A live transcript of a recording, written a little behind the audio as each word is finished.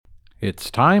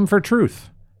It's time for Truth,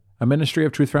 a ministry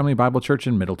of Truth Family Bible Church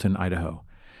in Middleton, Idaho.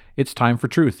 It's Time for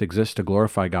Truth exists to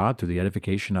glorify God through the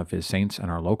edification of His saints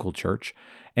and our local church,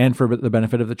 and for the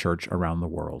benefit of the church around the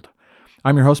world.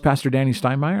 I'm your host, Pastor Danny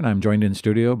Steinmeier, and I'm joined in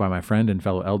studio by my friend and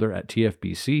fellow elder at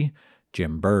TFBC,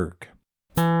 Jim Berg.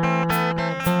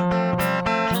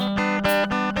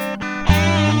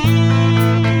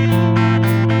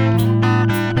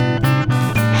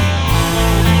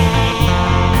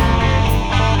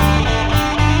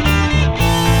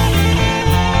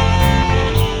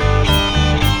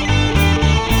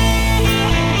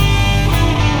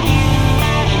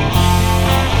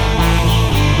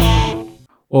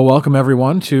 Well, welcome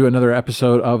everyone to another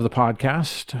episode of the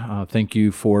podcast. Thank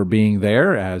you for being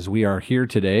there as we are here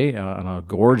today on a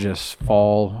gorgeous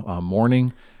fall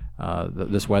morning.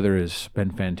 This weather has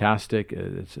been fantastic.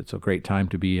 It's a great time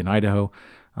to be in Idaho,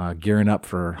 gearing up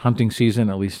for hunting season,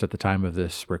 at least at the time of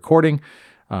this recording.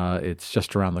 It's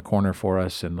just around the corner for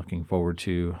us and looking forward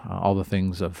to all the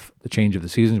things of the change of the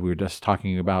seasons. We were just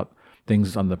talking about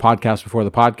things on the podcast before the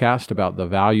podcast about the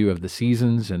value of the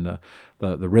seasons and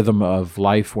the rhythm of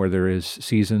life where there is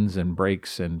seasons and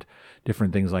breaks and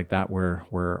different things like that where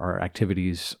our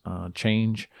activities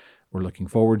change. We're looking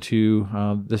forward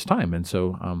to this time. And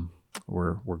so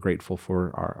we're grateful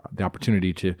for the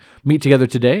opportunity to meet together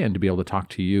today and to be able to talk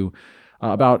to you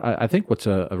about, I think, what's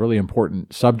a really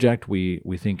important subject. We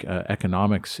think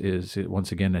economics is,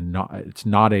 once again, it's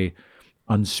not a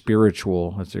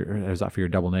unspiritual, as that for your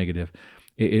double negative.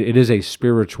 It is a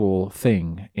spiritual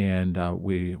thing, and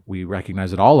we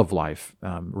recognize that all of life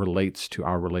relates to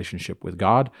our relationship with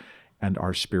God and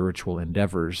our spiritual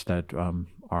endeavors that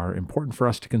are important for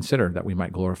us to consider, that we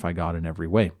might glorify God in every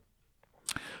way.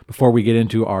 Before we get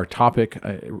into our topic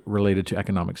related to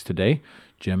economics today,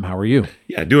 Jim, how are you?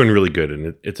 Yeah, doing really good,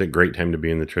 and it's a great time to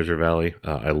be in the Treasure Valley.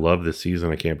 I love this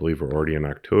season. I can't believe we're already in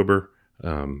October.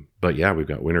 But yeah, we've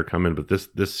got winter coming, but this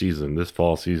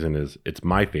fall season it's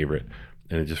my favorite,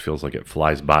 and it just feels like it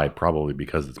flies by, probably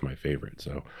because it's my favorite.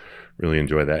 So really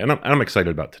enjoy that. And I'm excited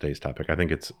about today's topic. I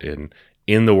think it's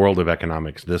in the world of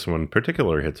economics, this one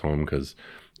particularly hits home because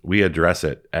we address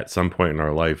it at some point in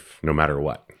our life, no matter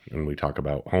what. And we talk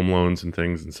about home loans and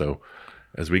things. And so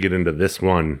as we get into this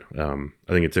one,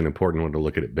 I think it's an important one to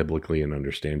look at it biblically and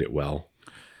understand it well.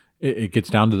 It gets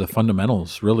down to the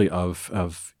fundamentals, really,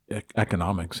 of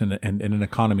economics and an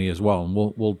economy as well. And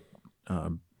we'll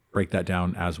break that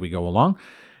down as we go along.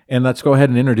 And let's go ahead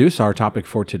and introduce our topic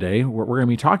for today. We're going to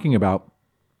be talking about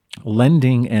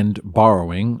lending and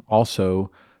borrowing,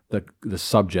 also the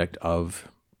subject of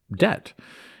debt.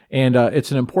 And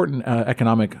it's an important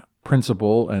economic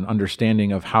principle and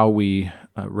understanding of how we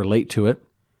relate to it.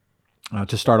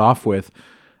 To start off with,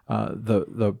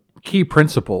 the key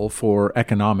principle for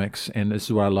economics, and this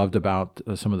is what I loved about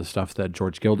some of the stuff that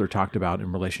George Gilder talked about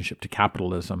in relationship to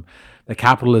capitalism, that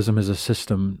capitalism is a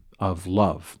system of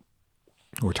love.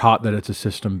 We're taught that it's a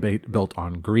system built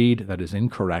on greed. That is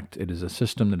incorrect. It is a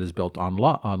system that is built on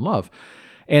love.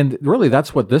 And really,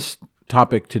 that's what this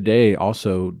topic today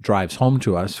also drives home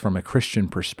to us from a Christian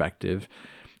perspective,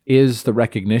 is the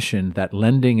recognition that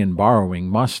lending and borrowing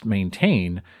must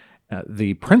maintain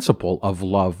the principle of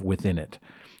love within it.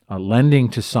 Lending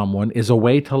to someone is a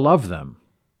way to love them.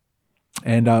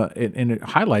 And it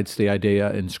highlights the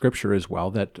idea in Scripture as well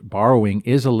that borrowing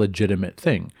is a legitimate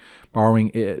thing.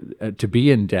 Borrowing, to be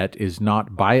in debt, is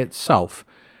not by itself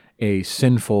a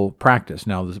sinful practice.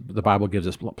 Now, the Bible gives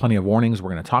us plenty of warnings.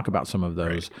 We're going to talk about some of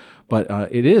those. Right.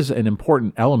 But it is an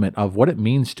important element of what it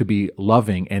means to be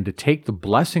loving and to take the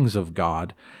blessings of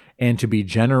God and to be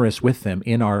generous with them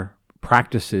in our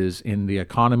practices in the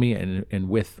economy and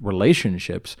with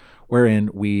relationships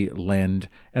wherein we lend.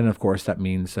 And of course, that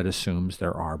means that assumes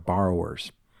there are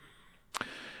borrowers.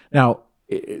 Now,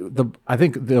 I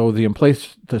think the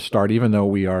place to start, even though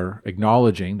we are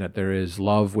acknowledging that there is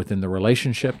love within the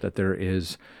relationship, that there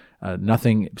is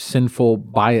nothing sinful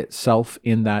by itself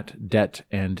in that debt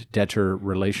and debtor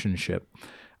relationship,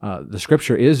 the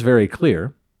Scripture is very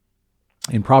clear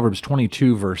in Proverbs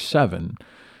 22, verse 7,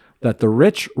 that the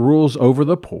rich rules over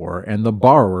the poor and the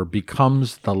borrower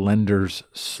becomes the lender's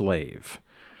slave.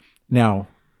 Now,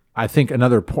 I think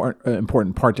another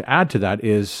important part to add to that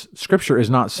is Scripture is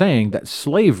not saying that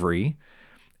slavery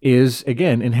is,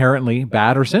 again, inherently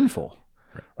bad or sinful,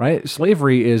 right?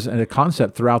 Slavery is a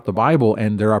concept throughout the Bible,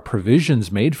 and there are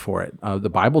provisions made for it. The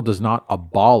Bible does not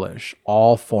abolish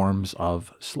all forms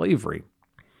of slavery.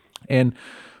 And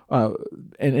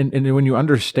when you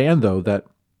understand, though, that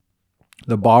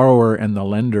the borrower and the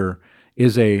lender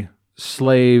is a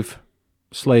slave-owner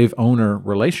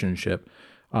relationship,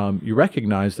 you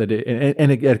recognize that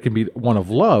it can be one of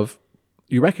love,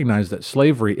 you recognize that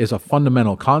slavery is a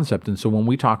fundamental concept. And so when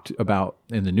we talked about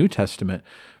in the New Testament,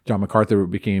 John MacArthur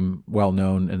became well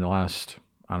known in the last,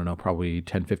 I don't know, probably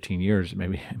 10, 15 years,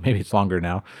 maybe it's longer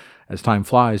now as time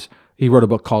flies. He wrote a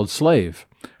book called Slave,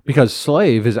 because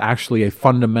slave is actually a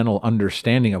fundamental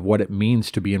understanding of what it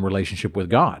means to be in relationship with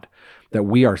God, that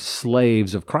we are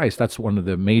slaves of Christ. That's one of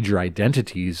the major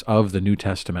identities of the New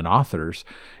Testament authors,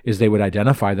 is they would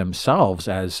identify themselves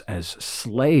as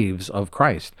slaves of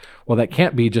Christ. Well, that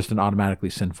can't be just an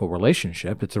automatically sinful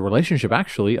relationship. It's a relationship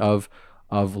actually of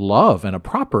love and a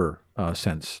proper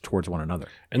sense towards one another.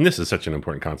 And this is such an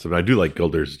important concept. I do like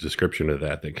Gilder's description of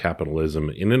that capitalism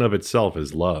in and of itself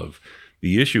is love.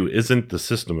 The issue isn't the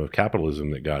system of capitalism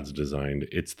that God's designed,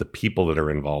 it's the people that are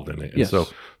involved in it. And Yes.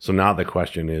 so now the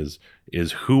question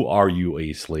is who are you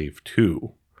a slave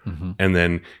to? Mm-hmm. And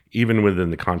then even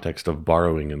within the context of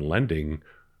borrowing and lending,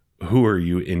 who are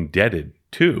you indebted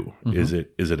to? Mm-hmm.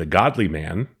 Is it a godly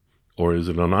man or is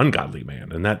it an ungodly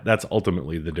man? And that's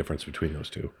ultimately the difference between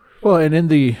those two. Well, and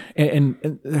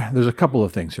and there's a couple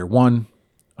of things here. One,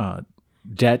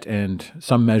 debt and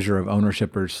some measure of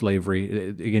ownership or slavery.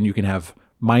 Again, you can have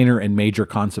minor and major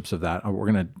concepts of that.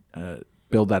 We're going to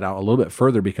build that out a little bit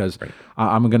further, because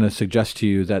I'm going to suggest to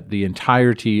you that the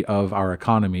entirety of our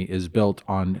economy is built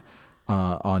on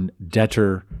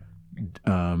debtor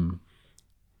or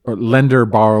lender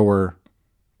borrower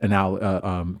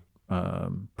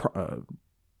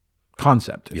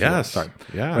concept. if you will. Yes. Sorry.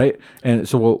 Yeah. Right. And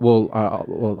so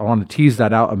I want to tease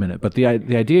that out a minute. But the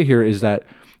idea here is that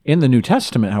in the New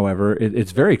Testament, however,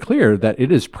 it's very clear that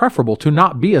it is preferable to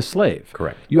not be a slave.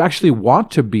 Correct. You actually want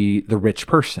to be the rich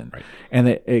person. Right. And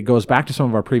it goes back to some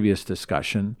of our previous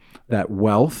discussion that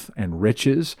wealth and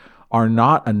riches are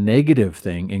not a negative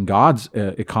thing in God's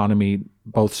economy,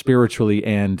 both spiritually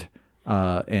and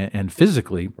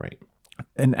physically. Right.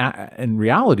 And in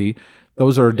reality,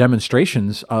 those are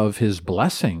demonstrations of his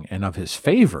blessing and of his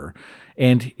favor.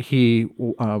 And he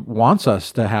wants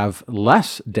us to have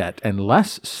less debt and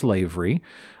less slavery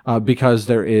because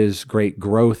there is great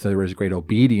growth, there is great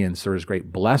obedience, there is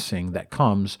great blessing that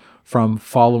comes from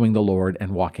following the Lord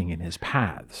and walking in his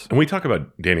paths. And we talk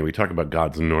about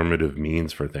God's normative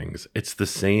means for things. It's the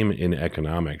same in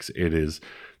economics. It is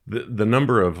the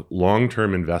number of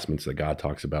long-term investments that God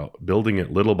talks about, building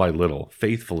it little by little,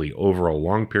 faithfully over a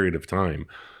long period of time,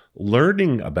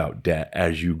 learning about debt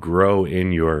as you grow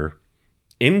in your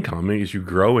income, as you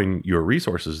grow in your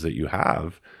resources that you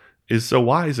have, is so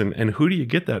wise. And who do you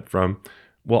get that from?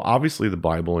 Well, obviously the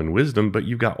Bible and wisdom, but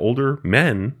you've got older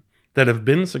men that have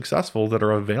been successful that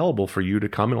are available for you to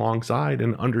come alongside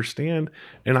and understand,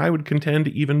 and I would contend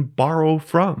even borrow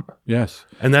from. Yes.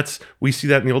 And we see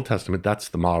that in the Old Testament. That's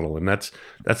the model. And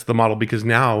that's the model, because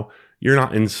now you're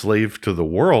not enslaved to the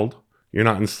world. You're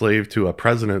not enslaved to a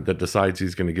president that decides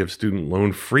he's going to give student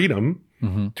loan freedom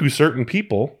to certain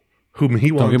people whom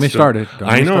he wants. Don't get me started.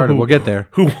 We'll get there.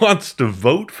 Who wants to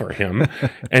vote for him,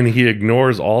 and he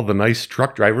ignores all the nice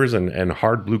truck drivers and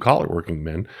hard blue collar working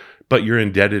men. But you're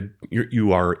indebted.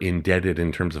 You are indebted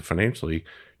in terms of financially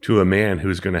to a man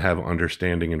who's going to have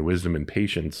understanding and wisdom and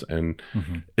patience and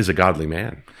is a godly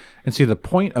man. And see, the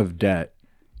point of debt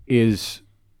is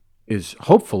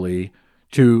hopefully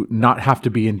to not have to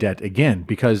be in debt again,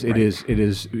 because it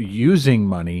is using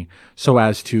money so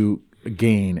as to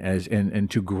gain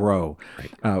and to grow.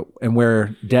 Right. And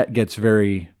where debt gets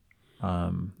very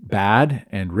bad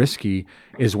and risky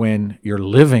is when you're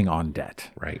living on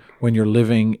debt. Right. When you're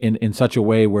living in such a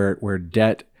way where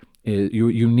debt is,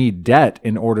 you need debt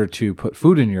in order to put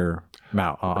food in your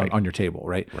mouth on your table.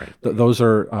 Right. Right. Those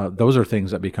are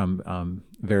things that become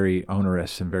very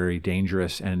onerous and very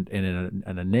dangerous and in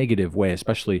a negative way,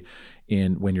 especially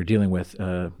when you're dealing with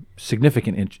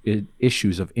significant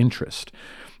issues of interest.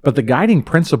 But the guiding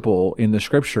principle in the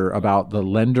scripture about the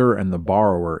lender and the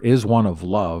borrower is one of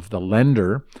love. The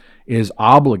lender is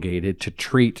obligated to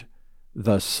treat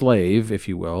the slave, if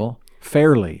you will,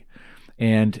 fairly.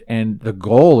 And the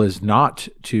goal is not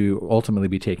to ultimately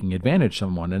be taking advantage of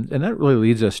someone. And that really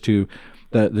leads us to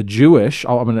the Jewish,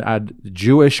 I'm going to add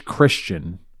Jewish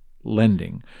Christian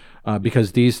lending,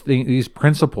 because these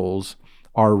principles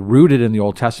are rooted in the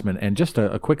Old Testament. And just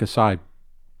a quick aside,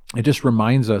 it just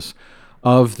reminds us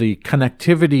of the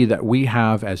connectivity that we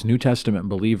have as New Testament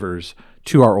believers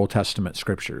to our Old Testament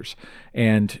scriptures,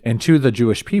 and to the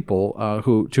Jewish people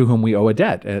to whom we owe a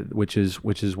debt, which is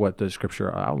what the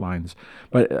scripture outlines.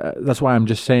 But that's why I'm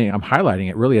just saying, I'm highlighting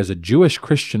it really as a Jewish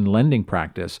Christian lending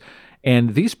practice.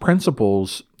 And these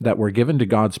principles that were given to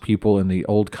God's people in the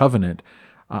Old Covenant,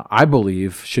 I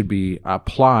believe, should be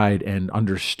applied and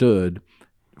understood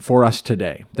for us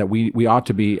today that we ought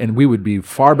to be, and we would be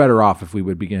far better off if we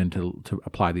would begin to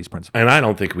apply these principles. And I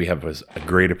don't think we have a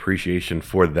great appreciation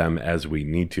for them as we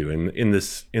need to. And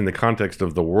in the context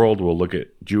of the world, we'll look at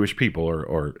Jewish people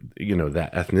or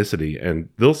that ethnicity, and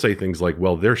they'll say things like,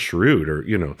 well, they're shrewd,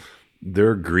 or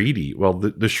they're greedy. Well,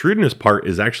 the shrewdness part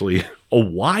is actually a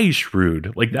wise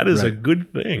shrewd. Like, that is a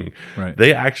good thing. Right.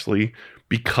 They actually,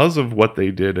 because of what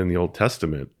they did in the Old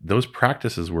Testament, those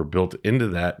practices were built into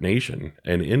that nation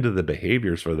and into the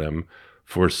behaviors for them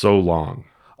for so long.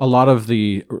 A lot of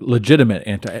the legitimate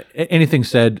anything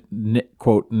said,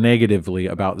 quote, negatively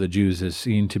about the Jews is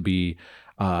seen to be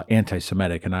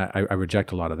anti-Semitic, and I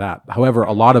reject a lot of that. However,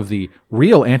 a lot of the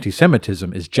real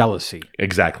anti-Semitism is jealousy.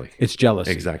 Exactly. It's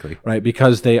jealousy. Exactly. Right?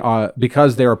 Because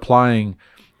they're applying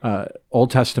Old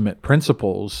Testament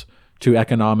principles to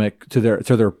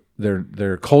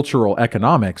their cultural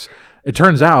economics. It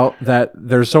turns out that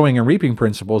there's sowing and reaping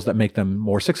principles that make them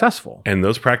more successful. And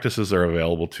those practices are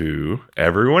available to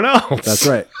everyone else. That's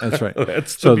right. That's right.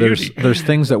 That's so the beauty. there's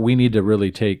things that we need to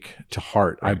really take to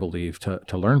heart, I believe,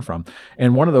 to learn from.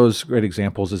 And one of those great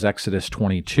examples is Exodus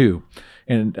 22.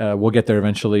 And we'll get there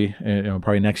eventually,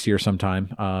 probably next year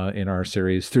sometime in our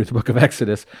series through the book of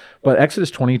Exodus. But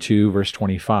Exodus 22, verse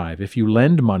 25, if you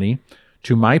lend money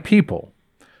to my people,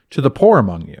 to the poor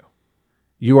among you,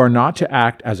 you are not to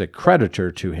act as a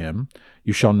creditor to him.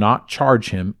 You shall not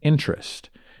charge him interest.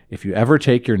 If you ever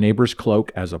take your neighbor's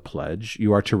cloak as a pledge,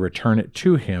 you are to return it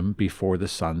to him before the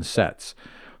sun sets.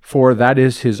 For that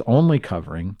is his only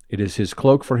covering. It is his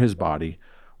cloak for his body.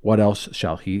 What else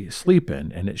shall he sleep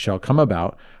in? And it shall come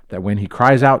about that when he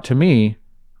cries out to me,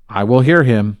 I will hear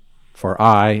him, for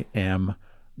I am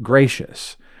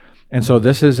gracious. And so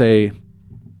this is a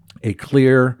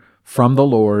clear from the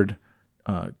Lord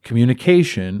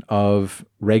communication of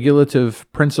regulative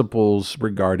principles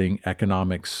regarding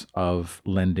economics of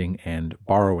lending and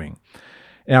borrowing.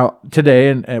 Now, today,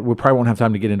 and we probably won't have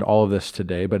time to get into all of this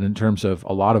today, but in terms of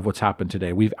a lot of what's happened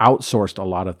today, we've outsourced a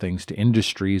lot of things to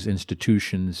industries,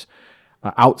 institutions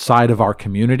outside of our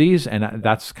communities, and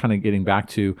that's kind of getting back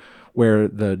to where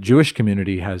the Jewish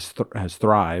community has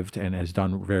thrived and has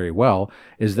done very well,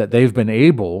 is that they've been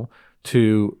able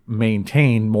to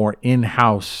maintain more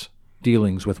in-house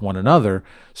dealings with one another,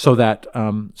 so that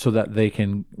they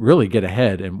can really get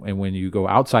ahead. And when you go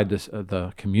outside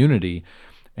the community,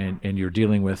 and you're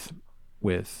dealing with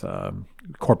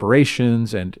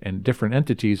corporations and different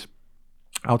entities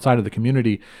outside of the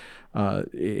community,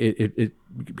 it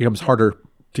becomes harder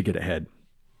to get ahead.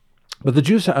 But the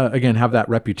Jews again have that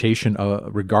reputation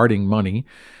regarding money.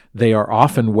 They are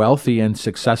often wealthy and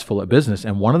successful at business,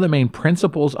 and one of the main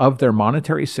principles of their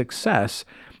monetary success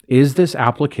is this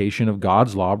application of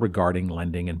God's law regarding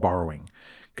lending and borrowing.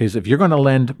 Because if you're going to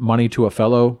lend money to a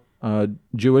fellow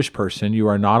Jewish person, you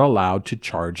are not allowed to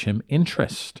charge him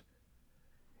interest.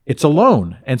 It's a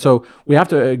loan. And so we have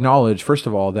to acknowledge, first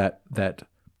of all, that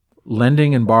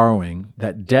lending and borrowing,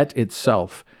 that debt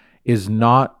itself, is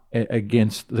not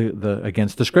against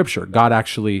the Scripture. God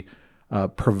actually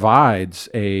provides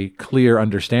a clear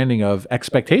understanding of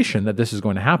expectation that this is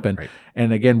going to happen. Right.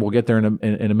 And again, we'll get there in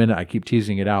a minute. I keep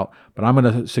teasing it out, but I'm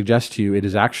going to suggest to you it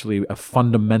is actually a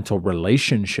fundamental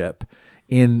relationship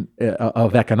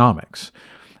of economics.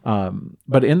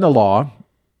 But in the law,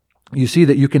 you see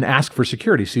that you can ask for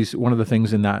security. See, one of the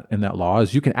things in that law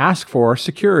is you can ask for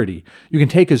security. You can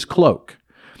take his cloak.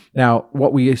 Now,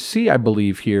 what we see, I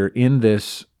believe, here in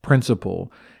this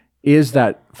principle is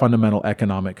that fundamental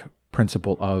economic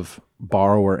principle of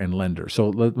borrower and lender. So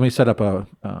let me set up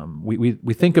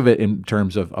we think of it in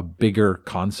terms of a bigger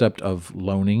concept of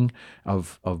loaning,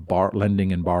 of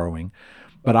lending and borrowing.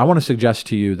 But I want to suggest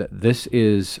to you that this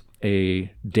is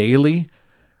a daily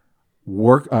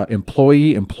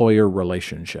employee-employer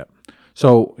relationship.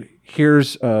 So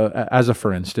here's, as a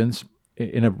for instance,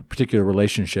 in a particular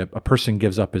relationship, a person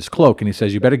gives up his cloak and he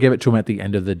says, you better give it to him at the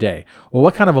end of the day. Well,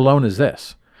 what kind of a loan is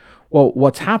this? Well,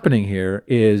 what's happening here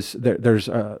is there's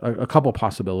a couple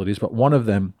possibilities, but one of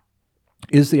them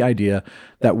is the idea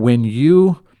that when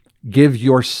you give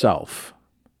yourself,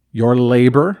 your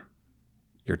labor,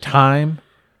 your time,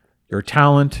 your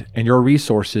talent, and your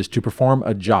resources to perform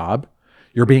a job,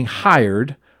 you're being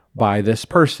hired by this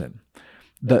person.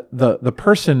 The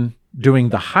person doing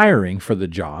the hiring for the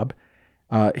job,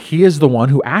 he is the one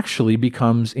who actually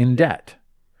becomes in debt.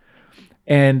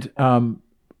 And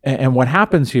what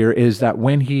happens here is that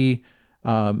when he,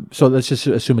 so let's just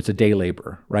assume it's a day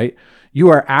laborer, right? You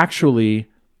are actually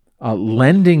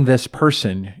lending this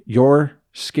person your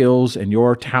skills and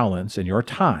your talents and your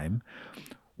time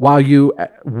while you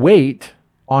wait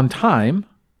on time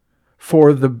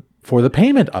for the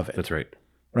payment of it. That's right.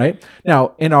 right?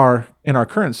 Now, in our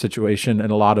current situation,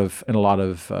 in a lot of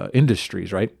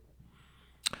industries, right?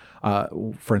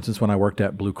 For instance, when I worked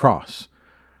at Blue Cross,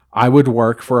 I would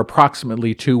work for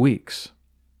approximately 2 weeks.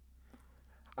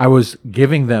 I was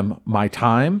giving them my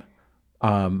time.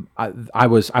 I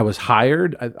was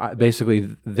hired.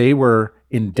 Basically, they were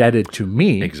indebted to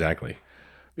me Exactly.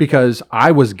 because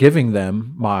I was giving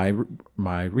them my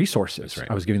resources. right.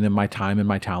 I was giving them my time and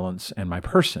my talents and my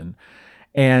person,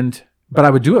 but I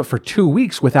would do it for 2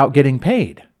 weeks without getting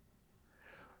paid,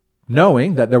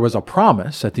 knowing that there was a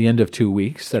promise at the end of 2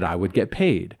 weeks that I would get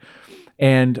paid.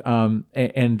 And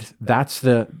that's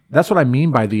what I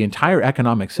mean by the entire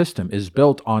economic system is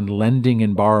built on lending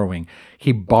and borrowing.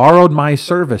 He borrowed my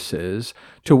services,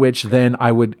 to which then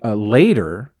I would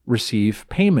later receive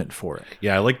payment for it.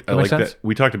 Yeah, I like make that. sense?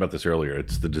 We talked about this earlier.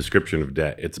 It's the description of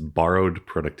debt. It's borrowed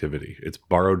productivity. It's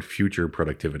borrowed future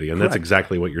productivity. And that's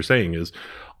exactly what you're saying is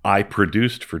I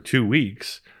produced for 2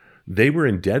 weeks. They were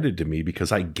indebted to me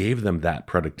because I gave them that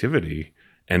productivity.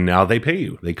 And now they pay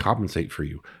you. They compensate for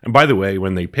you. And by the way,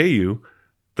 when they pay you,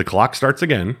 the clock starts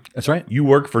again. That's right. You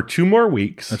work for 2 more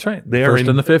weeks. That's right. They First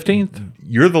and the 15th.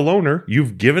 You're the loaner.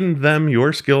 You've given them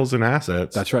your skills and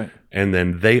assets. That's right. And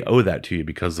then they owe that to you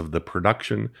because of the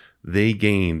production they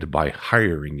gained by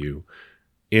hiring you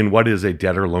in what is a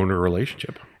debtor-loaner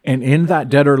relationship. And in that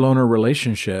debtor-loaner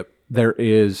relationship, there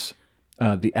is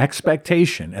the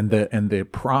expectation and the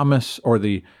promise, or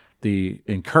the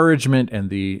encouragement and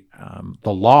the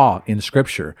law in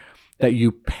Scripture that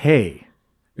you pay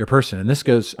your person. And this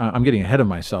goes, I'm getting ahead of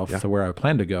myself to where I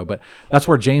plan to go, but that's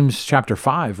where James chapter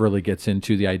 5 really gets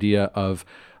into the idea of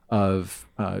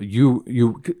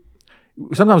you.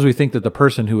 Sometimes we think that the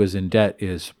person who is in debt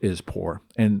is poor,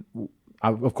 and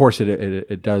of course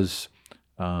it does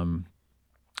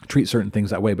treat certain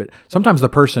things that way. But sometimes the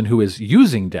person who is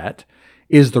using debt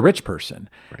is the rich person,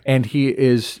 and he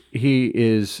is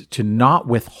to not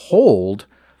withhold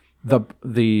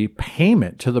the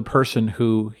payment to the person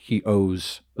who he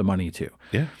owes the money to.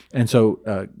 Yeah. And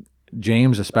so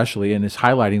James especially, and is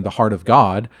highlighting the heart of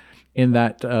God in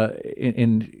that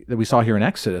in that we saw here in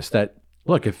Exodus, that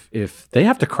look, if they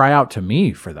have to cry out to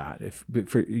me for that, if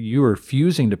for you are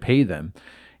refusing to pay them,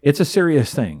 it's a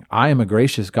serious thing. I am a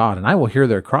gracious God, and I will hear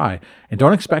their cry. And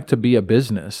don't expect to be a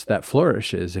business that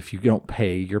flourishes if you don't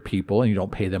pay your people and you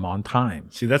don't pay them on time.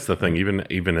 See, that's the thing.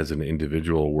 Even as an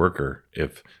individual worker,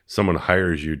 if someone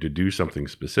hires you to do something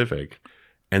specific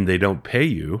and they don't pay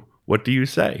you, what do you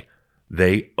say?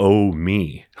 They owe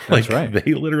me. That's right.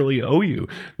 They literally owe you.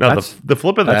 Now, the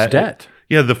flip of that's that, debt.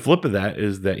 Yeah, the flip of that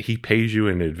is that he pays you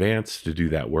in advance to do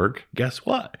that work. Guess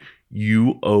what?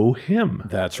 You owe him.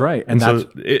 That's right. And so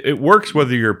it works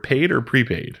whether you're paid or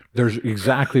prepaid. There's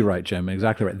exactly right, Jim.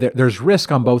 Exactly right. There's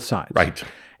risk on both sides. Right.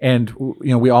 And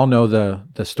we all know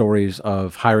the stories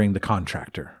of hiring the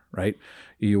contractor, right?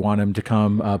 You want him to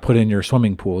come put in your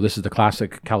swimming pool. This is the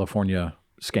classic California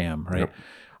scam, right? Yep.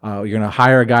 You're going to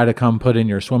hire a guy to come put in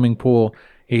your swimming pool.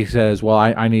 He says, well,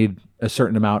 I need a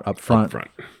certain amount up front.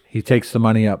 He takes the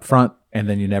money up front, and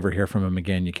then you never hear from him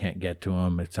again. You can't get to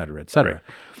him, et cetera, et cetera. Right.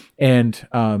 And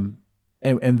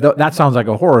that sounds like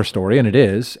a horror story, and it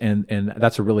is, and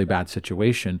that's a really bad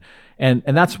situation. And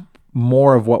that's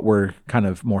more of what we're kind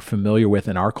of more familiar with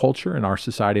in our culture, in our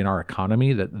society, in our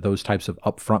economy, that those types of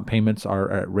upfront payments are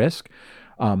at risk.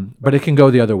 But it can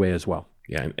go the other way as well.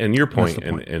 Yeah, and your point,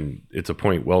 and it's a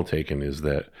point well taken, is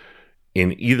that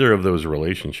in either of those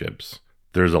relationships,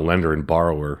 there's a lender and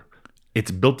borrower.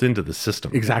 It's built into the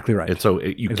system. Exactly right. And so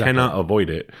you cannot avoid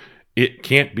it. It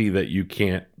can't be that you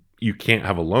can't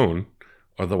have a loan,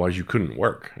 otherwise you couldn't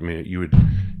work. I mean,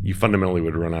 you fundamentally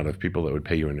would run out of people that would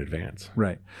pay you in advance.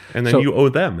 Right. And then you owe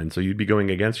them, and so you'd be going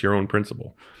against your own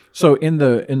principle. So in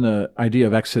the idea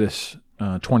of Exodus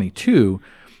 22,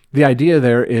 the idea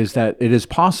there is that it is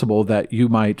possible that you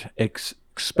might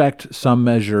expect some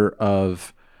measure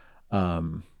of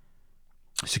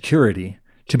security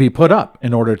to be put up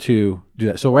in order to do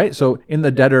that. So in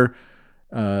the debtor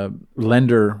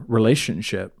lender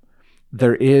relationship,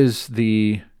 there is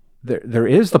the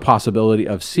possibility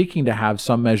of seeking to have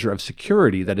some measure of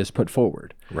security that is put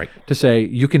forward. Right. To say,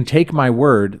 you can take my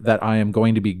word that I am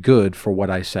going to be good for what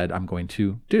I said I'm going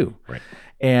to do. Right.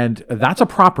 And that's a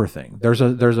proper thing. There's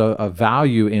a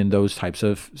value in those types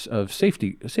of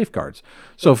safeguards.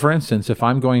 So for instance, if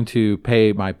I'm going to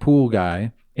pay my pool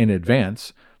guy in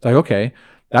advance, it's like, okay,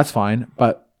 that's fine.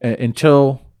 But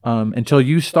until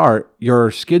you start, your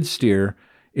skid steer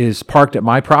is parked at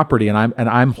my property, and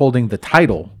I'm holding the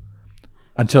title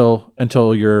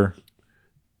until you're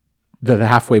the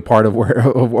halfway part of where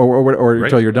or Right.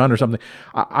 until you're done or something.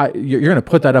 You're going to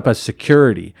put that up as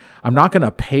security. I'm not going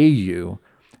to pay you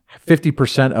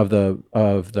 50% of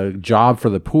the job for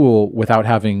the pool without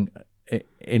having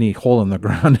any hole in the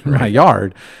ground in my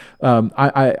yard.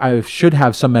 I should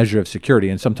have some measure of security,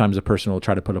 and sometimes a person will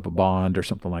try to put up a bond or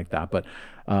something like that. But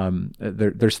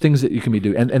there's things that you can be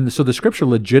doing, and so the scripture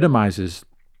legitimizes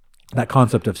that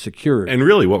concept of security. And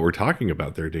really, what we're talking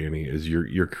about there, Danny, is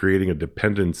you're creating a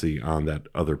dependency on that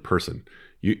other person.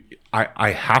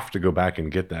 I have to go back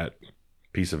and get that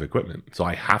piece of equipment, so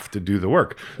I have to do the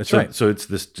work. That's right. So it's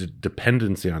this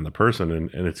dependency on the person,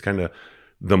 and it's kind of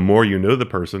the more you know the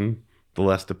person, the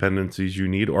less dependencies you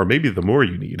need, or maybe the more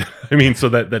you need. I mean, so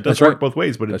that does That's work right. both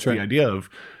ways. But it's That's right. the idea of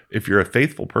if you're a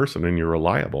faithful person and you're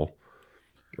reliable,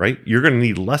 right? You're going to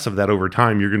need less of that over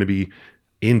time. You're going to be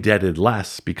indebted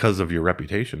less because of your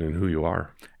reputation and who you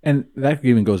are. And that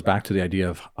even goes back to the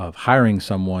idea of hiring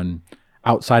someone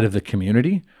outside of the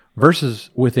community versus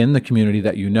within the community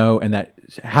that you know and that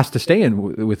has to stay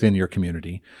within your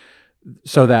community.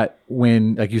 So that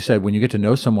when, like you said, when you get to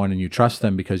know someone and you trust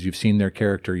them because you've seen their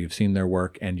character, you've seen their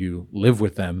work, and you live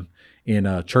with them in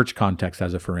a church context,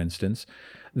 as a for instance,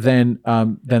 then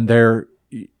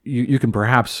you can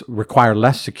perhaps require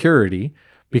less security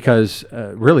because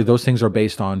really those things are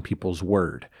based on people's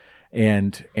word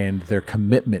and their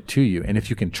commitment to you. And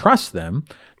if you can trust them,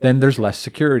 then there's less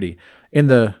security. In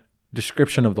the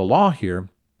description of the law here,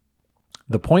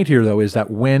 the point here though is that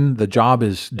when the job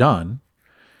is done,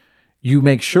 you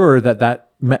make sure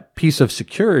that piece of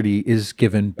security is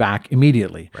given back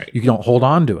immediately. Right. You don't hold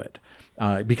on to it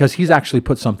because he's actually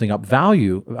put something up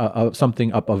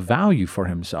of value for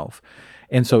himself.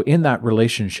 And so in that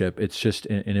relationship, it's just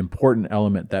an important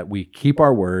element that we keep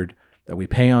our word, that we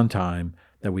pay on time,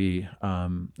 that we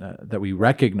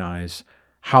recognize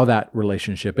how that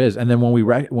relationship is. And then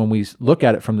when we look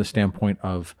at it from the standpoint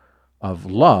of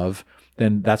love,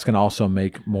 then that's going to also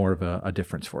make more of a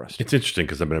difference for us. It's interesting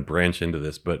because I'm going to branch into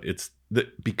this, but it's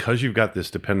because you've got this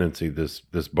dependency,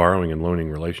 this borrowing and loaning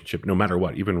relationship, no matter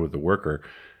what, even with the worker,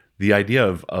 the idea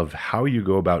of how you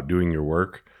go about doing your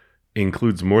work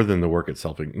includes more than the work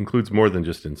itself. It includes more than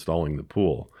just installing the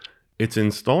pool. It's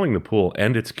installing the pool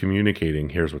and it's communicating,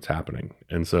 here's what's happening.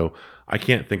 And so I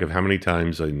can't think of how many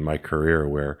times in my career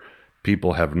where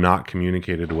people have not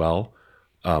communicated well.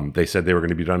 They said they were going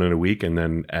to be done in a week, and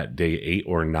then at day 8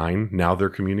 or 9, now they're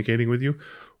communicating with you.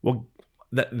 Well,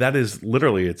 that is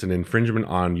literally, it's an infringement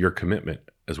on your commitment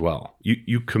as well.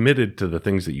 You committed to the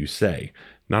things that you say,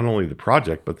 not only the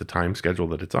project, but the time schedule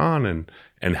that it's on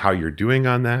and how you're doing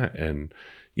on that. And,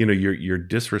 you're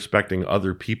disrespecting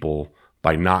other people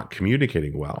by not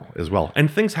communicating well as well.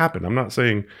 And things happen. I'm not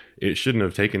saying it shouldn't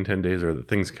have taken 10 days or that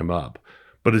things come up.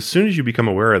 But as soon as you become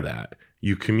aware of that,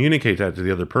 you communicate that to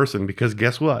the other person, because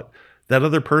guess what? That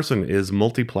other person is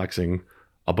multiplexing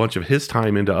a bunch of his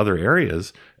time into other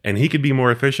areas, and he could be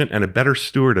more efficient and a better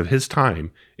steward of his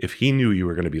time if he knew you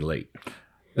were going to be late.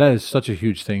 That is such a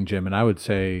huge thing, Jim. And I would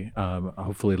say,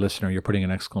 hopefully, listener, you're putting an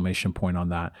exclamation point on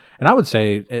that. And I would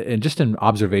say, and just in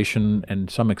observation and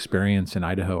some experience in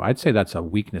Idaho, I'd say that's a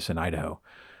weakness in Idaho.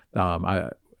 I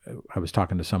was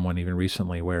talking to someone even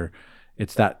recently where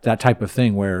it's that type of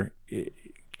thing where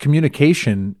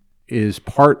communication is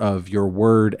part of your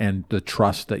word and the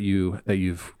trust that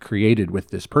you've created with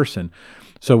this person.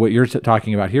 So what you're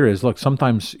talking about here is, look,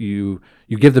 sometimes you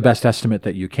give the best estimate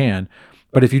that you can,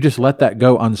 but if you just let that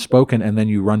go unspoken and then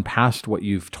you run past what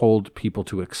you've told people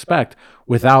to expect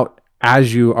without,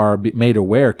 as you are made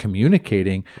aware,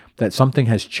 communicating that something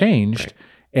has changed, right,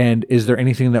 and is there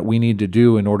anything that we need to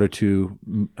do in order to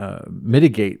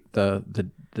mitigate the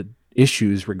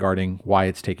issues regarding why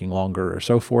it's taking longer or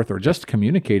so forth, or just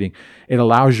communicating, it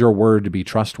allows your word to be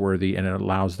trustworthy, and it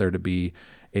allows there to be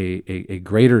a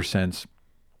greater sense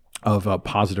of a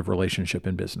positive relationship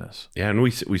in business. Yeah, and we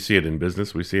see it in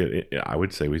business. We see it, I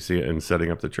would say, we see it in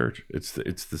setting up the church. It's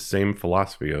the same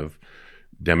philosophy of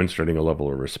demonstrating a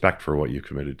level of respect for what you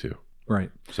committed to.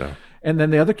 Right. So, and then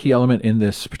the other key element in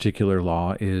this particular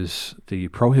law is the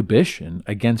prohibition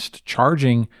against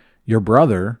charging your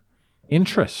brother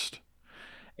interest.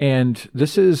 And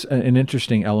this is an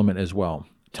interesting element as well.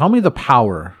 Tell me the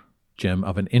power, Jim,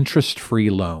 of an interest-free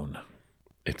loan.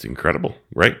 It's incredible,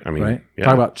 right? I mean, right? Yeah.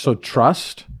 Talk about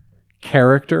trust,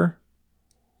 character,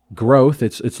 growth.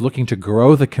 It's looking to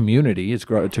grow the community. It's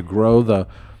to grow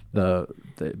the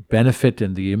benefit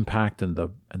and the impact and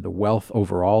the wealth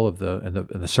overall of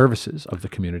the services of the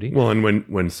community. Well, and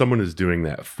when someone is doing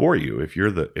that for you, if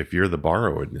you're the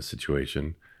borrower in this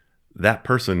situation, that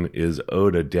person is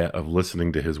owed a debt of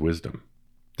listening to his wisdom.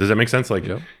 Does that make sense? Like,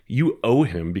 Yep. You owe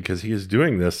him because he is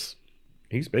doing this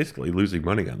He's basically losing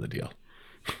money on the deal.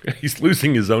 He's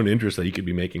losing his own interest that he could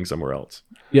be making somewhere else.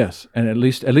 Yes, and at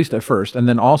least at first, and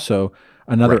then also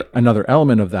another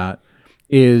element of that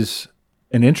is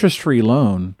an interest-free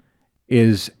loan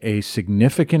is a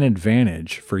significant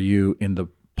advantage for you in the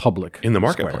public In the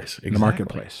square, marketplace. in the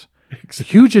marketplace. Exactly. It's a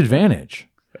huge advantage,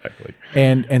 Exactly.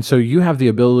 and so you have the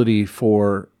ability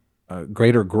for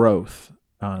greater growth,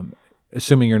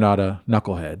 assuming you're not a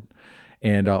knucklehead,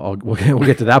 and we'll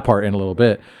get to that part in a little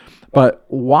bit. But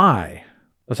why?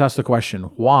 Let's ask the question: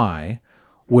 why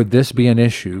would this be an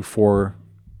issue for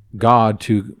God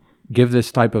to give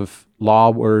this type of law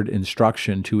word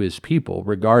instruction to his people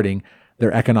regarding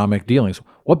their economic dealings?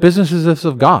 What business is this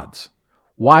of God's?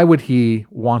 Why would he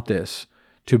want this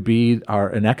to be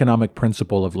an economic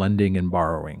principle of lending and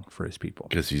borrowing for his people?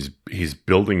 Because he's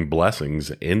building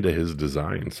blessings into his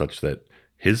design such that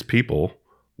his people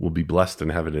will be blessed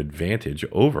and have an advantage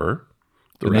over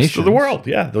the rest of the nations. world.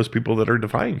 Yeah, those people that are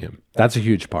defying him. That's a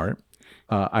huge part.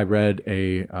 I read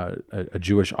a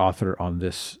Jewish author on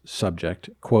this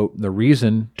subject. Quote, "The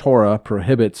reason Torah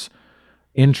prohibits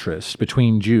interest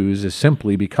between Jews is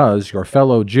simply because your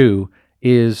fellow Jew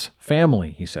is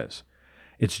family," he says.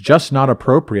 "It's just not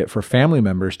appropriate for family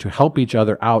members to help each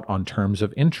other out on terms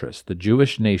of interest. The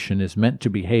Jewish nation is meant to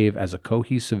behave as a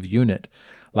cohesive unit,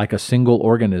 like a single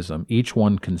organism, each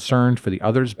one concerned for the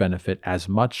other's benefit as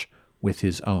much with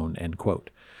his own," end quote.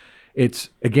 It's,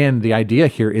 again, the idea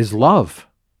here is love,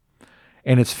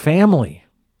 and it's family,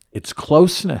 it's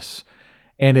closeness,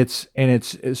 and it's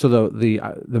so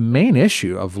the main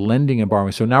issue of lending and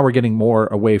borrowing. So now we're getting more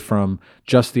away from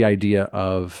just the idea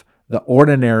of the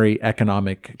ordinary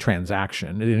economic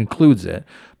transaction. It includes it,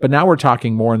 but now we're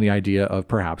talking more in the idea of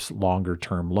perhaps longer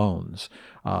term loans,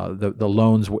 the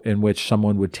loans in which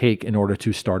someone would take in order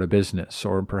to start a business,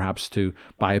 or perhaps to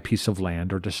buy a piece of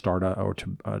land, or to start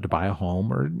to buy a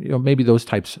home, or maybe those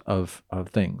types of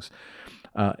things,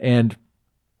 and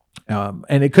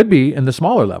it could be in the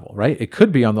smaller level, right? It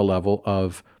could be on the level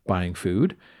of buying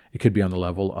food. It could be on the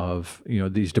level of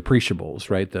these depreciables,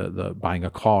 right? The buying a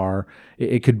car.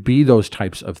 It could be those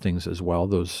types of things as well,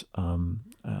 those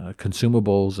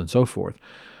consumables and so forth,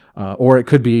 or it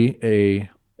could be a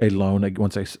loan.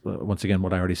 Once again,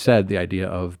 what I already said, the idea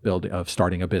of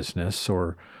starting a business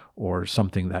or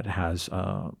something that has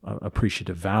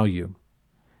appreciative value.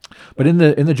 But in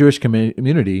the Jewish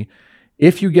community,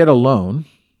 if you get a loan,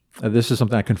 this is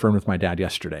something I confirmed with my dad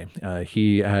yesterday.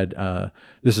 He had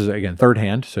this is again third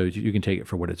hand, so you can take it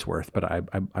for what it's worth, but I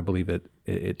believe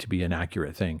it to be an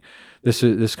accurate thing.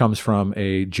 This comes from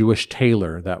a Jewish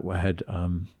tailor that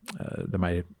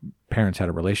my parents had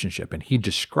a relationship, and he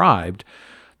described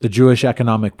the Jewish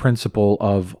economic principle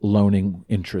of loaning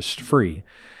interest free.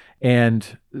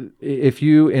 And if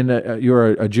you're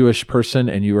a Jewish person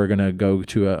and you are going to go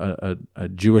to a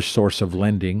Jewish source of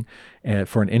lending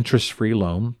for an interest-free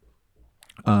loan,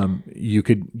 you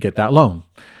could get that loan.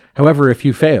 However, if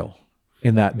you fail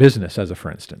in that business, as a for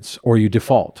instance, or you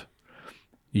default,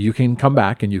 you can come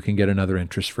back and you can get another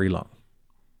interest-free loan.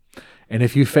 And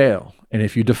if you fail and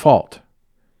if you default,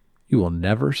 you will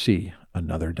never see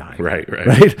another dime. Right. Yeah.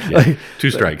 Like, two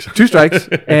strikes,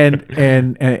 and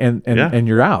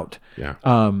you're out. Yeah.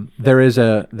 There is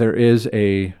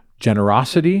a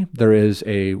generosity. There is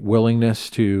a willingness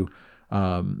to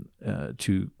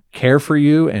care for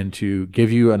you and to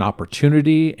give you an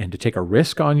opportunity and to take a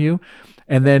risk on you,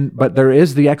 but there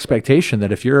is the expectation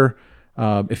that if you're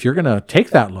going to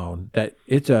take that loan, that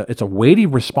it's a weighty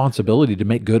responsibility to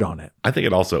make good on it. I think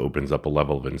it also opens up a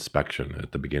level of inspection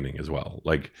at the beginning as well.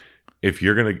 Like if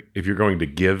you're going to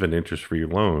give an interest-free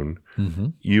loan, mm-hmm.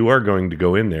 you are going to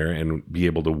go in there and be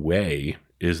able to weigh,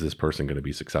 is this person going to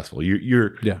be successful?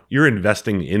 You're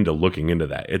investing into looking into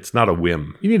that. It's not a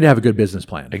whim. You need to have a good business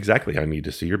plan. Exactly. I need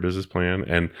to see your business plan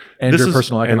and your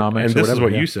personal economics. And this is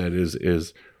what you said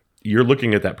is you're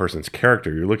looking at that person's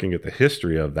character. You're looking at the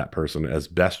history of that person as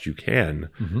best you can,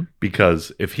 mm-hmm.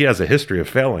 because if he has a history of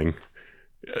failing,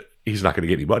 he's not going to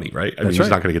get any money, right? He's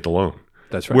not going to get the loan.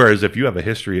 That's right. Whereas if you have a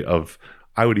history of,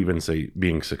 I would even say,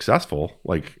 being successful,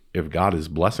 like if God is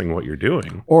blessing what you're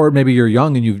doing, or maybe you're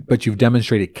young and you've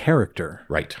demonstrated character,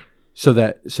 right? So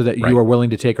that you are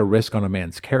willing to take a risk on a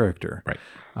man's character,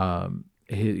 right?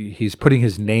 He's putting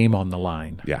his name on the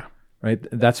line, yeah, right.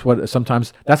 That's what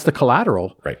sometimes that's the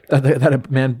collateral, right, that a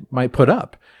man might put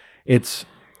up. It's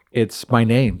my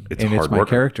name and it's my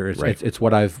character. It's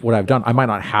what I've done. I might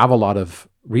not have a lot of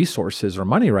resources or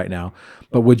money right now,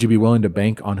 but would you be willing to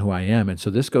bank on who I am? And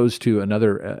so this goes to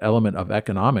another element of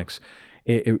economics.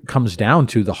 It comes down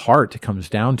to the heart. It comes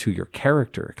down to your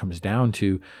character. It comes down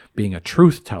to being a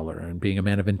truth teller and being a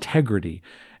man of integrity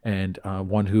and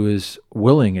one who is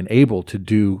willing and able to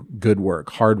do good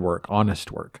work, hard work,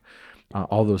 honest work,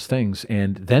 all those things.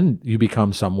 And then you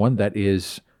become someone that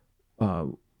is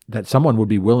that someone would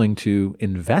be willing to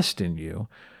invest in you,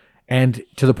 and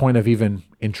to the point of even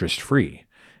interest free.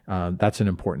 That's an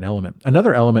important element.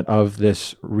 Another element of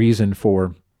this reason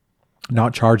for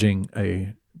not charging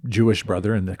a Jewish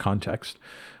brother in the context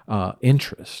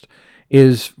interest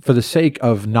is for the sake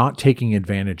of not taking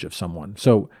advantage of someone.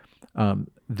 So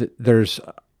there's,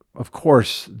 of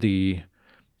course, the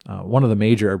one of the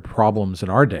major problems in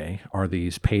our day are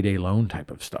these payday loan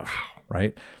type of stuff,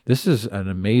 right? This is an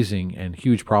amazing and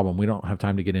huge problem. We don't have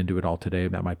time to get into it all today.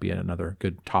 That might be another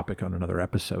good topic on another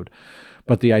episode.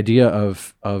 But the idea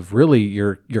of really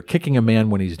you're kicking a man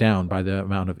when he's down by the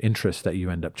amount of interest that you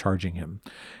end up charging him.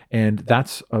 And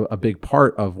that's a big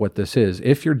part of what this is.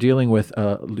 If you're dealing with,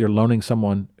 you're loaning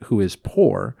someone who is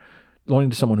poor,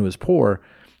 loaning to someone who is poor,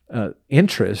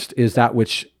 interest is that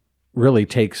which really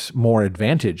takes more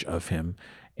advantage of him.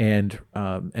 And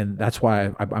that's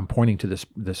why I'm pointing to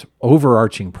this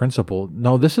overarching principle.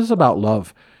 No, this is about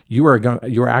love.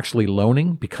 You're actually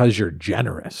loaning because you're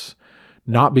generous,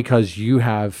 not because you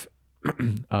have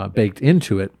baked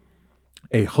into it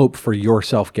a hope for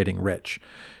yourself getting rich.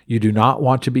 You do not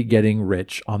want to be getting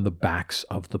rich on the backs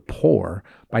of the poor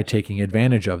by taking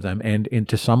advantage of them. And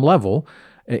to some level,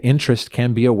 interest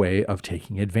can be a way of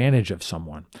taking advantage of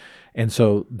someone. And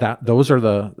so those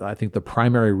are I think the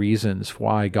primary reasons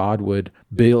why God would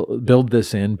build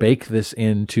this in, bake this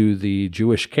into the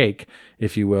Jewish cake,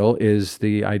 if you will, is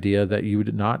the idea that you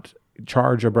would not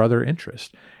charge a brother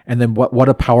interest. And then what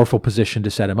a powerful position to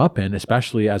set him up in,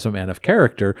 especially as a man of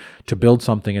character, to build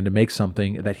something and to make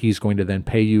something that he's going to then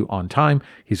pay you on time.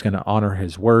 He's going to honor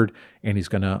his word, and he's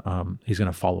going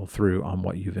to follow through on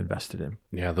what you've invested in.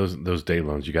 Yeah, those day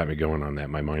loans, you got me going on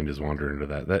that. My mind is wandering into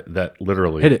that. That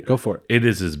literally hit it. Go for it. It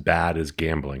is as bad as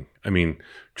gambling. I mean,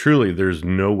 truly, there's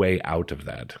no way out of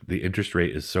that. The interest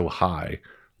rate is so high.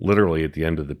 Literally, at the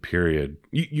end of the period,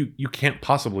 you can't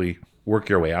possibly work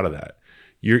your way out of that.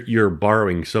 You're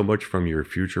borrowing so much from your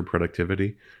future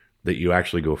productivity that you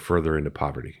actually go further into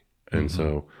poverty. And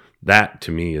so that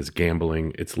to me is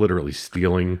gambling. It's literally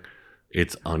stealing.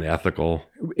 It's unethical.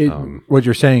 What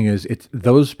you're saying is it's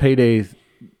those payday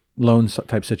loan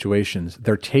type situations,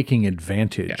 they're taking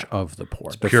advantage of the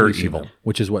poor. It's pure evil,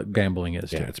 which is what gambling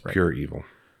is. Yeah, it's pure evil.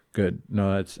 Good.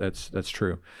 No, that's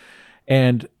true.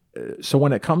 And so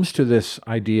when it comes to this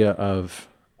idea of,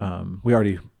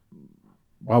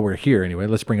 while we're here anyway,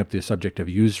 let's bring up the subject of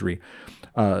usury.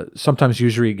 Sometimes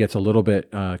usury gets a little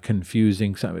bit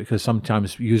confusing because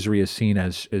sometimes usury is seen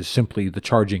as simply the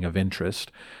charging of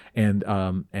interest, and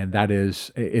that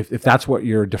is, if that's what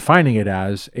you're defining it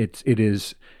as, it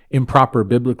is improper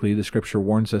biblically. The scripture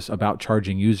warns us about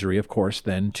charging usury, of course,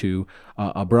 then to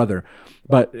a brother.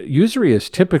 But usury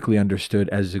is typically understood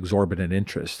as exorbitant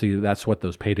interest. See, that's what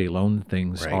those payday loan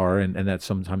things are, and that's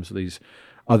sometimes these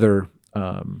other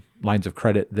lines of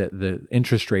credit that the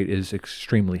interest rate is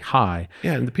extremely high.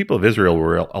 Yeah, and the people of Israel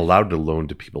were allowed to loan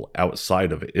to people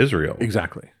outside of Israel.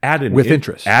 Exactly. With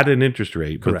interest. Add an interest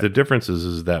rate. Correct. But the difference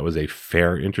is that was a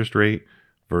fair interest rate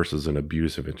versus an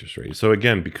abusive interest rate. So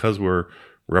again, because we're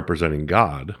representing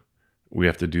God, we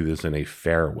have to do this in a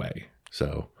fair way.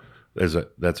 So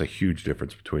that's a huge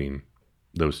difference between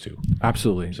those two.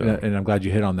 Absolutely. So, and I'm glad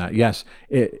you hit on that. Yes,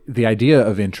 the idea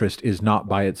of interest is not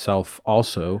by itself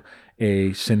also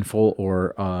a sinful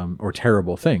or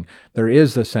terrible thing. There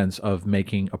is the sense of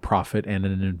making a profit and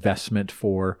an investment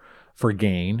for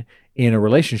gain in a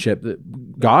relationship.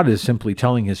 That God is simply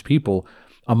telling his people,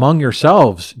 among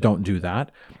yourselves, don't do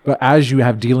that. But as you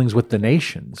have dealings with the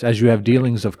nations, as you have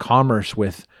dealings of commerce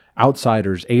with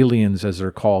outsiders, aliens as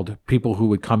they're called, people who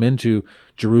would come into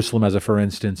Jerusalem as for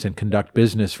instance, and conduct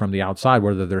business from the outside,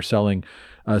 whether they're selling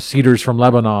cedars from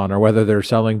Lebanon or whether they're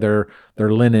selling their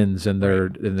linens and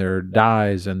their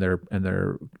dyes and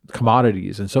their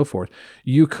commodities and so forth.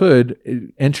 You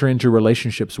could enter into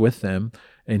relationships with them,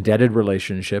 indebted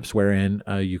relationships, wherein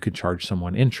you could charge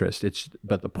someone interest.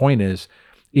 But the point is,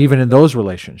 even in those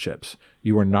relationships,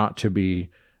 you are not to be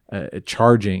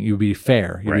charging. You be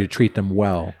fair. You be to treat them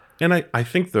well. And I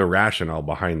think the rationale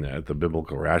behind that, the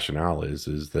biblical rationale is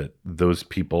that those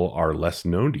people are less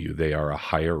known to you. They are a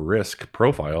higher risk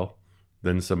profile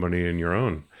than somebody in your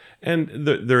own. And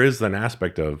there is an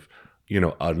aspect of,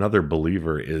 another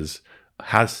believer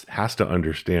has to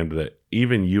understand that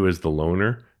even you as the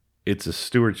loaner, it's a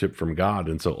stewardship from God.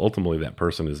 And so ultimately that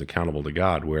person is accountable to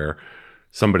God, where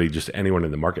anyone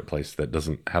in the marketplace that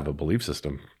doesn't have a belief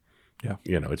system,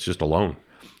 it's just a loan.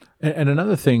 And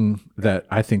another thing that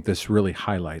I think this really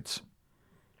highlights,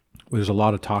 There's a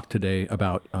lot of talk today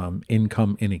about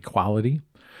income inequality.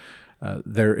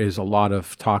 There is a lot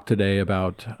of talk today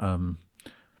about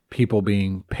people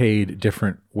being paid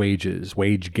different wages,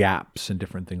 wage gaps, and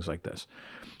different things like this.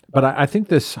 But I think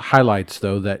this highlights,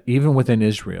 though, that even within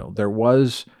Israel, there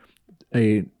was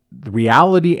a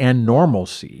reality and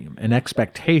normalcy, an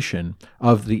expectation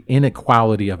of the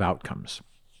inequality of outcomes.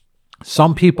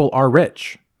 Some people are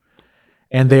rich,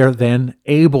 and they are then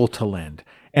able to lend.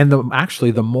 And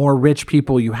actually, the more rich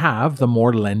people you have, the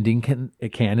more lending can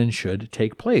and should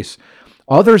take place.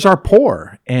 Others are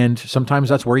poor, and sometimes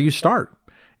that's where you start.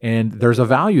 And there's a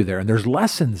value there, and there's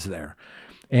lessons there,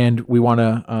 and we want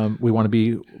to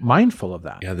be mindful of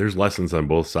that. Yeah, there's lessons on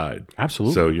both sides.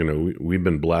 Absolutely. So we've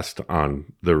been blessed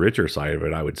on the richer side of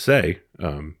it, I would say,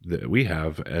 that we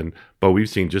have, but we've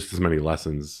seen just as many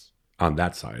lessons on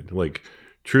that side, like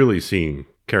truly seeing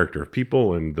character of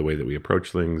people and the way that we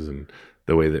approach things and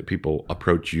the way that people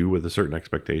approach you with a certain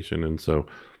expectation. And so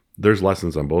there's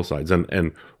lessons on both sides.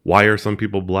 And why are some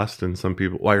people blessed and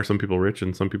why are some people rich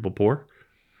and some people poor?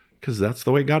 Because that's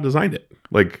the way God designed it.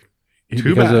 Like,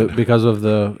 for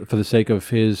the sake of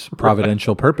His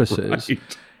providential purposes, right.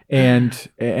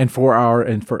 and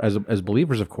for as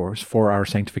believers, of course, for our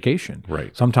sanctification.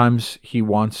 Right. Sometimes He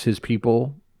wants His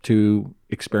people to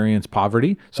experience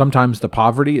poverty. Sometimes the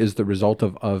poverty is the result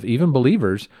of even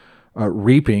believers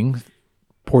reaping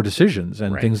poor decisions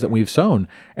and things that we've sown,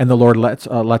 and the Lord lets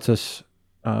us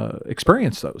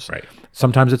experience those. Right.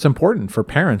 Sometimes it's important for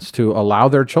parents to allow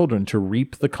their children to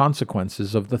reap the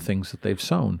consequences of the things that they've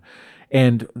sown.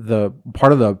 And the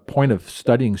part of the point of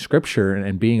studying Scripture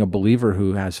and being a believer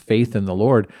who has faith in the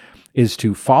Lord is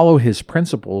to follow His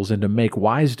principles and to make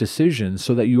wise decisions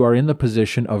so that you are in the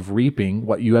position of reaping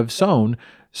what you have sown,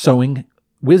 sowing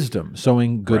wisdom,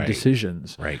 sowing good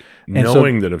decisions. Right. And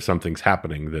knowing that if something's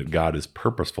happening, that God is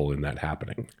purposeful in that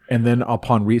happening. And then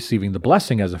upon receiving the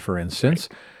blessing, as a for instance,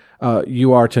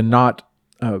 you are to not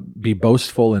be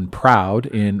boastful and proud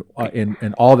in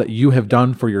all that you have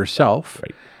done for yourself,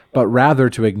 but rather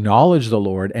to acknowledge the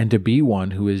Lord and to be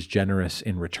one who is generous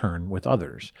in return with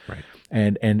others. Right.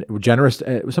 And generous,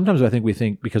 sometimes I think we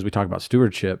think, because we talk about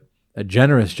stewardship, that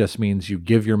generous just means you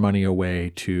give your money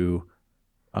away to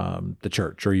the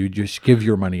church, or you just give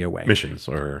your money away, missions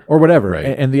or whatever. Right.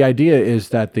 And the idea is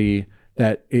that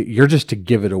you're just to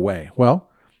give it away. Well,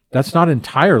 that's not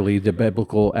entirely the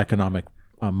biblical economic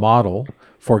model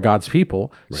for God's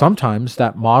people. Right. Sometimes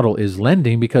that model is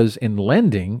lending, because in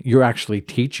lending, you're actually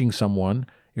teaching someone,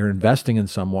 you're investing in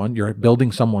someone, you're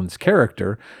building someone's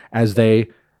character as they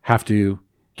have to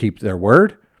keep their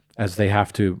word, as they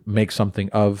have to make something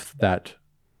of that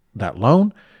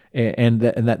loan. And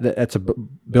that's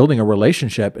building a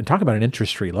relationship. And talk about an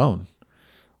interest-free loan.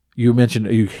 You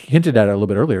hinted at it a little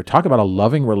bit earlier. Talk about a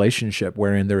loving relationship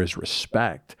wherein there is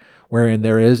respect, wherein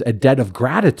there is a debt of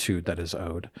gratitude that is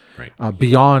owed,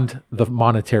 beyond the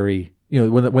monetary.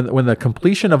 When the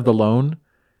completion of the loan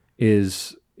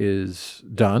is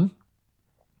done,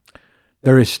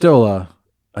 there is still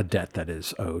a debt that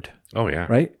is owed. Oh yeah,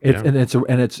 right. And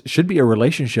it should be a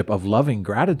relationship of loving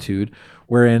gratitude,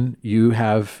 wherein you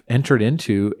have entered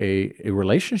into a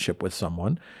relationship with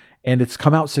someone, and it's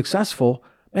come out successful.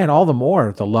 Man, all the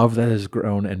more the love that has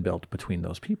grown and built between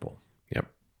those people. Yep.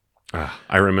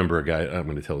 I remember a guy. I'm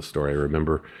going to tell a story. I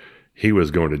remember he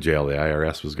was going to jail. The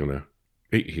IRS was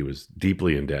he was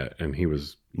deeply in debt, and he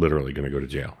was literally going to go to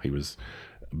jail. He was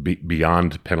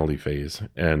beyond penalty phase,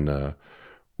 and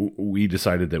we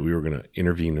decided that we were going to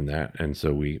intervene in that, and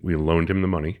so we loaned him the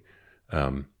money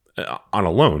on a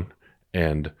loan,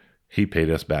 and he paid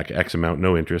us back X amount,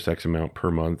 no interest, X amount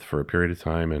per month for a period of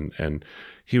time, and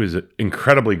he was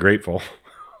incredibly grateful,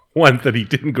 one, that he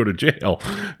didn't go to jail,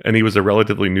 and he was a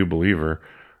relatively new believer.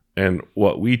 And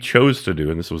what we chose to do,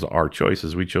 and this was our choice,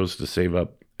 is we chose to save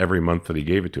up every month that he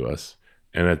gave it to us,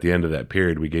 and at the end of that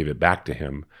period, we gave it back to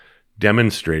him,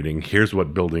 demonstrating here's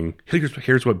what building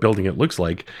it looks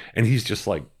like. And he's just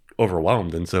like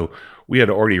overwhelmed. And so we had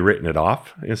already written it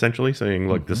off, essentially saying,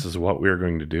 look, this is what we're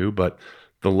going to do. But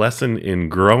the lesson in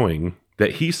growing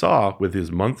that he saw with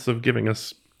his months of giving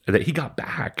us, that he got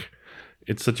back,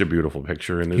 it's such a beautiful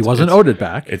picture. And he wasn't owed it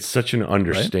back. It's such an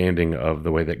understanding of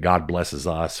the way that God blesses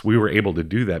us. We were able to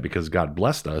do that because God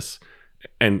blessed us,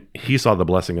 and he saw the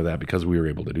blessing of that because we were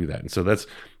able to do that. And so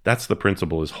that's the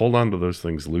principle, is hold on to those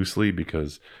things loosely,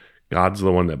 because God's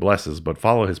the one that blesses, but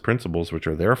follow his principles, which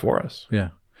are there for us. Yeah.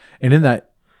 And in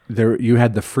that, you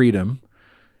had the freedom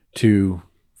to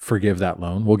forgive that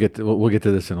loan. We'll get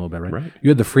to this in a little bit, right?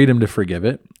 You had the freedom to forgive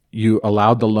it. You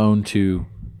allowed the loan to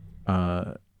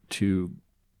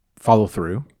follow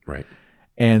through. Right.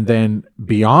 And then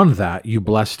beyond that, you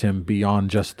blessed him beyond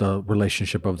just the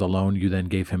relationship of the loan. You then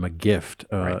gave him a gift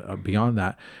beyond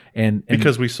that, and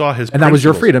Because we saw his and that was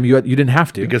your principles. freedom. You didn't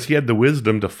have to. Because he had the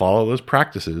wisdom to follow those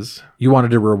practices. You wanted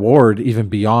to reward even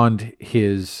beyond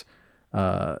his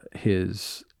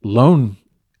loan.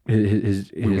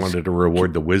 We wanted to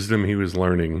reward the wisdom he was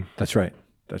learning. That's right.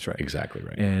 That's right. Exactly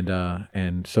right.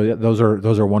 And so those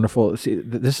are wonderful. See,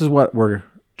 this is what we're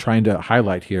trying to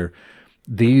highlight here.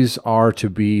 These are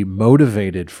to be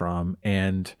motivated from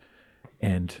and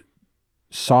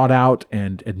sought out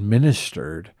and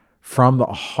administered from the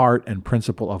heart and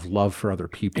principle of love for other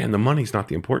people. And the money's not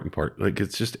the important part. Like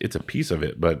it's a piece of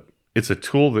it, but it's a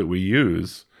tool that we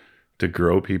use to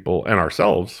grow people and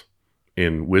ourselves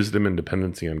in wisdom and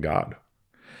dependency on God.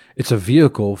 It's a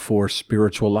vehicle for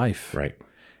spiritual life. Right.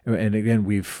 And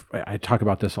again, I talk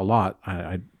about this a lot.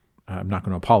 I'm not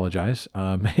going to apologize.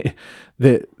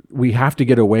 That we have to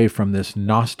get away from this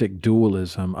Gnostic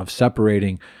dualism of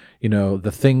separating,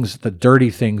 the dirty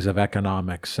things of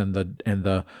economics and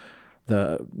the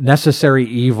necessary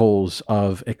evils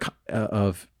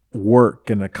of work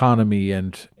and economy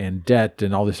and debt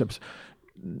and all this.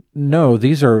 No,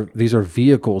 these are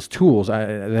vehicles, tools.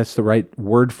 That's the right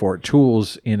word for it.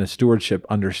 Tools in a stewardship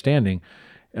understanding.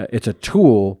 It's a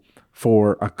tool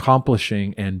for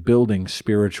accomplishing and building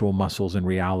spiritual muscles and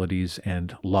realities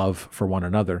and love for one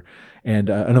another. And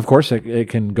of course, it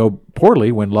can go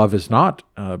poorly when love is not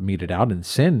meted out and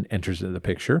sin enters into the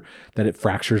picture, that it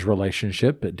fractures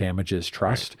relationship, it damages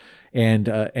trust, and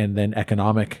then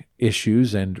economic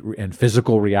issues and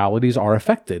physical realities are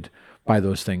affected by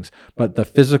those things. But the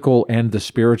physical and the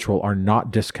spiritual are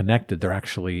not disconnected. They're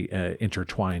actually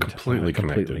intertwined. Completely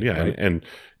connected. Yeah. Right? And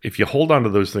if you hold on to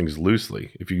those things loosely,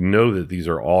 if you know that these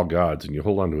are all God's and you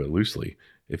hold on to it loosely,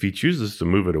 if he chooses to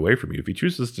move it away from you, if he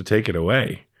chooses to take it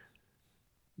away,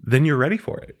 then you're ready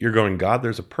for it. You're going, God,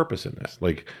 there's a purpose in this.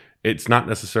 Like, it's not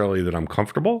necessarily that I'm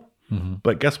comfortable,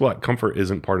 but guess what? Comfort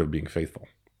isn't part of being faithful.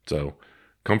 So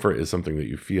comfort is something that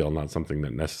you feel, not something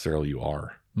that necessarily you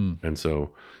are. And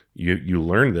so you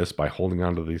learn this by holding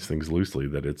on to these things loosely,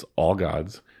 that it's all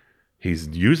God's. He's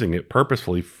using it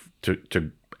purposefully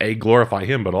to glorify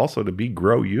him, but also to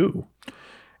grow you.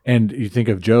 And you think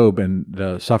of Job and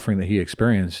the suffering that he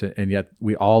experienced, and yet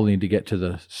we all need to get to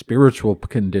the spiritual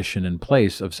condition and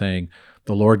place of saying,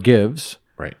 the Lord gives,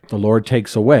 right? The Lord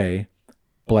takes away,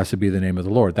 blessed be the name of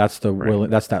the Lord. That's the will.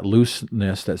 That's that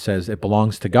looseness that says it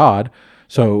belongs to God.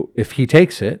 So if he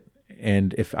takes it,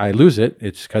 and if I lose it,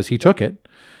 it's because he took it.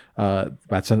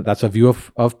 That's a view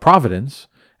of providence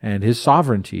and his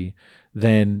sovereignty.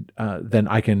 Then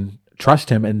I can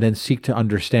trust him and then seek to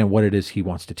understand what it is he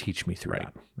wants to teach me through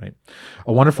that. Right.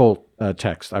 A wonderful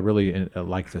text. I really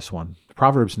like this one.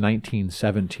 Proverbs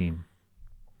 19:17.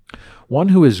 One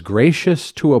who is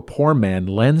gracious to a poor man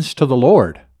lends to the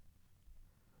Lord.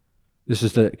 This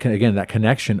is again that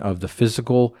connection of the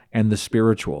physical and the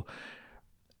spiritual.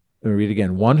 Let me read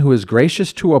again. One who is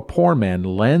gracious to a poor man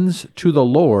lends to the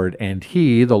Lord, and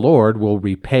he, the Lord, will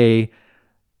repay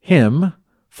him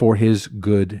for his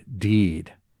good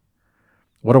deed.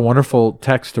 What a wonderful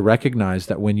text to recognize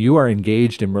that when you are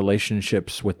engaged in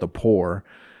relationships with the poor,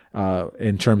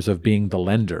 in terms of being the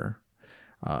lender,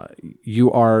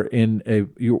 you are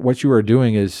what you are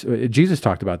doing is, Jesus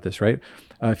talked about this, right?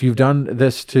 If you've done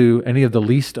this to any of the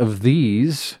least of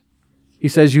these, he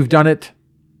says, you've done it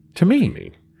to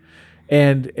me.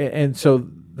 And so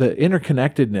the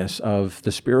interconnectedness of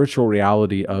the spiritual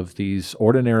reality of these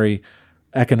ordinary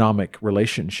economic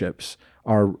relationships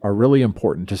are really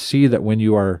important to see, that when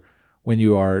you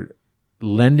are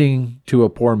lending to a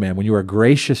poor man, when you are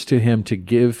gracious to him to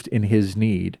give in his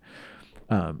need,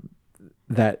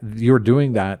 that you're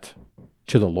doing that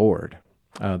to the Lord.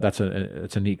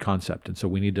 It's a neat concept, and so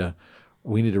we need to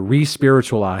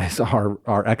re-spiritualize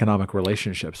our economic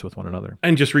relationships with one another.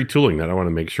 And just retooling that, I want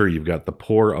to make sure you've got the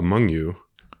poor among you,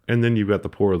 and then you've got the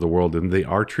poor of the world, and they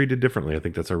are treated differently. I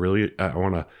think that's I really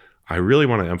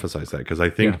want to emphasize that, because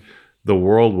I think the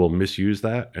world will misuse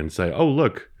that and say, oh,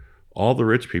 look, all the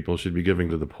rich people should be giving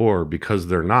to the poor because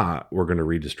they're not. We're going to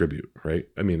redistribute, right?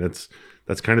 I mean, that's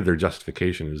kind of their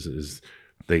justification is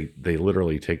they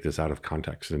literally take this out of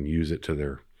context and use it to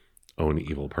their own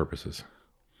evil purposes.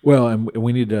 Well, and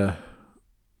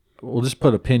we'll just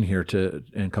put a pin here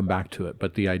and come back to it.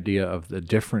 But the idea of the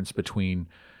difference between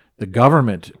the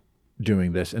government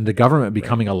doing this and the government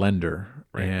becoming a lender,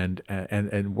 and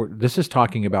this is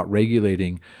talking about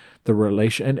regulating the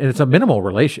relation, and it's a minimal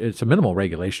relation. It's a minimal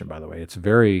regulation, by the way. It's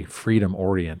very freedom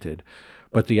oriented.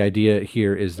 But the idea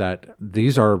here is that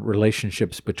these are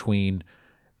relationships between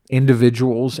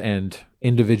individuals and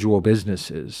individual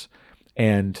businesses.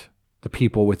 and the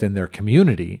people within their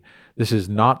community. This is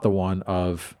not the one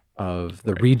of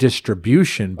the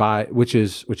redistribution by which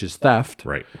is theft,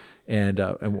 Right. and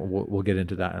we'll get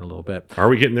into that in a little bit. Are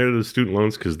we getting there to the student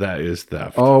loans? Because that is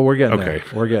theft. Oh, we're getting Okay. there.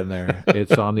 We're getting there.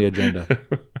 It's on the agenda.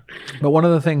 But one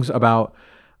of the things about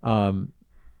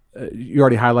you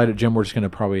already highlighted, Jim. We're just going to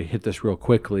probably hit this real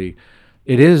quickly.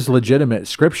 It is legitimate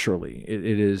scripturally.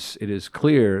 It is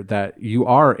clear that you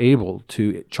are able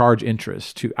to charge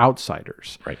interest to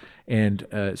outsiders. Right. And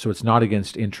so it's not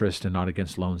against interest and not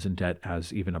against loans and debt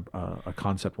as even a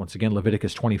concept. Once again,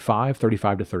 Leviticus 25,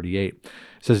 35 to 38 it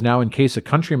says, "Now in case a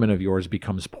countryman of yours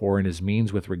becomes poor and his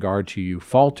means with regard to you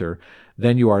falter,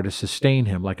 then you are to sustain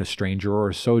him like a stranger or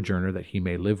a sojourner, that he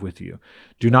may live with you.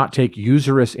 Do not take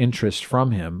usurious interest from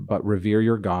him, but revere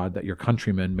your God, that your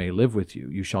countrymen may live with you.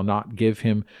 You shall not give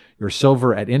him your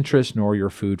silver at interest, nor your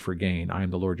food for gain. I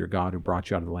am the Lord your God, who brought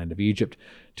you out of the land of Egypt,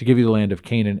 to give you the land of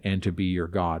Canaan, and to be your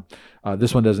God."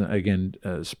 This one doesn't, again,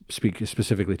 speak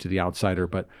specifically to the outsider,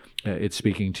 but it's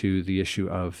speaking to the issue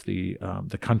of the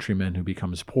countryman who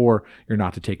becomes poor. You're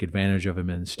not to take advantage of him.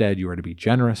 Instead, you are to be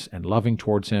generous and loving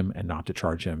towards him, and not to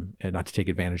charge him, and not to take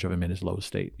advantage of him in his low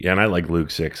state. Yeah, and I like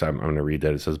Luke 6. I'm going to read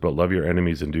that. It says, "But love your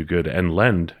enemies and do good and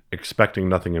lend, expecting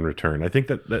nothing in return." I think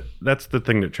that's the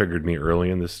thing that triggered me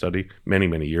early in this study many,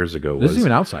 many years ago. This is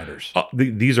even outsiders.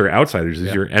 These are outsiders.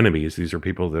 These are enemies. These are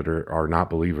people that are not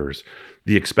believers.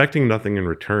 The expecting nothing in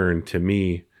return, to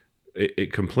me,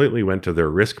 it completely went to their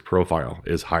risk profile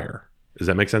is higher. Does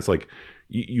that make sense? Like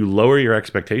you lower your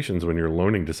expectations when you're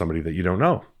loaning to somebody that you don't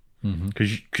know,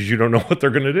 because you don't know what they're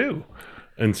going to do.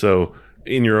 And so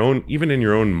even in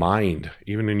your own mind,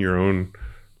 even in your own,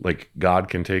 like, God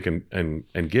can take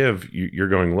and give, you're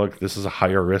going, look, this is a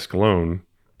higher risk loan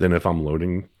than if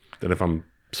I'm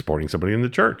supporting somebody in the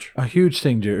church. A huge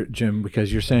thing, Jim,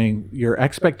 because you're saying your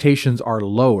expectations are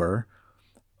lower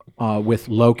with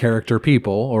low character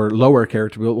people, or lower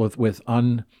character people with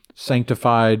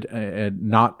unsanctified and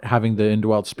not having the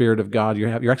indwelt Spirit of God.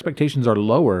 Your expectations are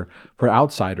lower for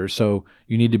outsiders, so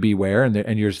you need to beware. And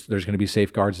there's going to be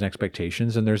safeguards and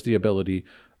expectations, and there's the ability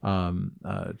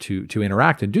to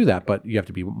interact and do that, but you have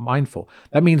to be mindful.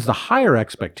 That means the higher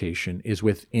expectation is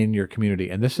within your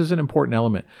community, and this is an important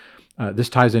element. This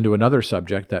ties into another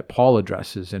subject that Paul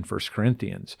addresses in 1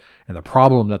 Corinthians, and the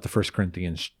problem that the 1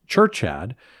 Corinthians church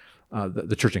had,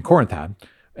 the church in Corinth had,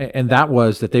 and that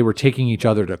was that they were taking each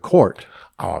other to court.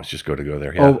 Oh, I was just going to go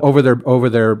there. Yeah. Over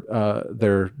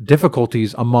their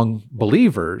difficulties among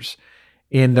believers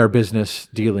in their business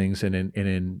dealings and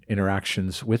in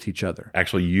interactions with each other.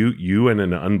 Actually, you and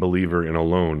an unbeliever in a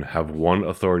loan have one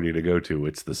authority to go to.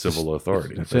 It's the civil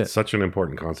authority. That's such an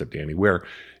important concept, Danny, where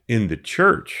in the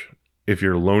church, if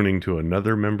you're loaning to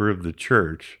another member of the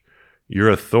church, your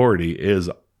authority is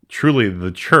truly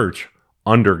the church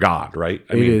under God, right?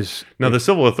 I mean, now the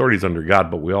civil authority is under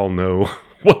God, but we all know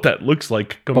what that looks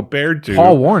like compared to.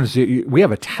 Paul warns you, we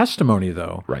have a testimony,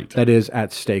 though, right, that is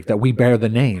at stake, that we bear the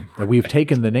name, that we've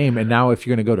taken the name, and now if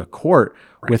you're going to go to court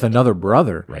with another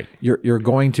brother, you're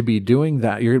going to be doing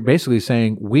that. You're basically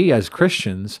saying we as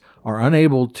Christians are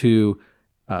unable to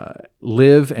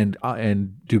live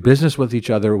and do business with each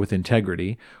other with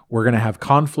integrity. We're going to have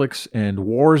conflicts and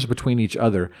wars between each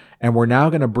other, and we're now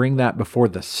going to bring that before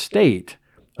the state,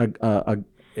 an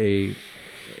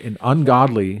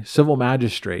ungodly civil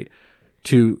magistrate,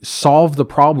 to solve the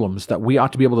problems that we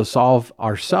ought to be able to solve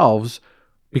ourselves,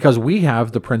 because we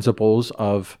have the principles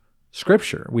of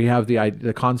Scripture. We have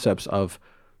the concepts of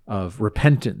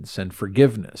repentance and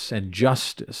forgiveness and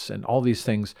justice and all these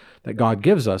things that God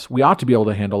gives us. We ought to be able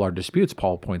to handle our disputes,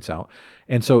 Paul points out.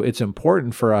 And so it's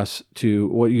important for us to,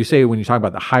 what you say when you talk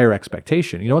about the higher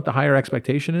expectation, you know what the higher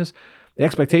expectation is? The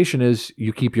expectation is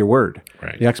you keep your word.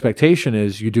 Right. The expectation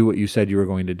is you do what you said you were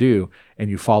going to do, and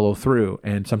you follow through.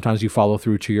 And sometimes you follow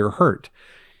through to your hurt.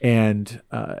 And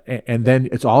then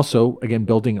it's also, again,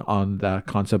 building on the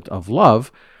concept of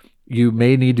love. You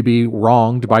may need to be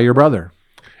wronged by your brother.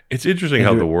 It's interesting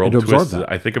how the world twists it.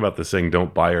 I think about the saying,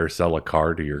 "Don't buy or sell a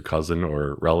car to your cousin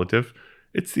or relative."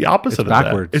 It's the opposite of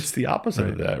backwards. that. It's the opposite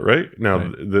of that, right?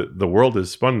 Now, the world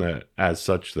has spun that as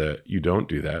such that you don't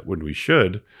do that when we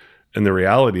should. And the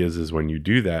reality is when you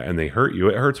do that and they hurt you,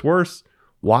 it hurts worse.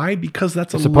 Why? Because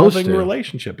that's a loving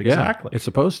relationship. Exactly. Yeah, it's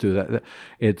supposed to. That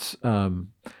it's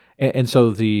and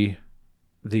so the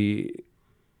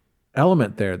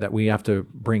element there that we have to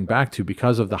bring back to,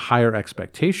 because of the higher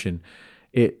expectation,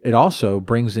 it also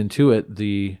brings into it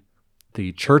the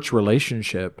church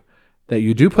relationship that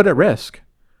you do put at risk,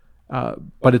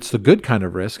 but it's the good kind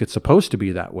of risk. It's supposed to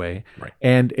be that way, right.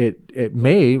 And it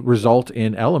may result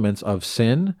in elements of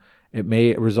sin. It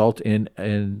may result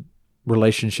in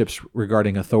relationships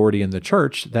regarding authority in the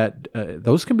church, that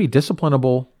those can be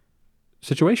disciplinable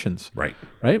situations, Right.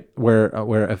 right? Where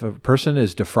if a person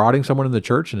is defrauding someone in the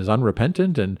church and is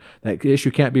unrepentant, and that issue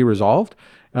can't be resolved,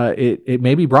 it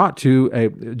may be brought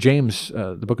to James.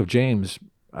 The book of James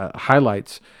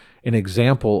highlights an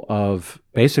example of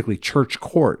basically church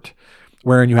court,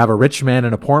 wherein you have a rich man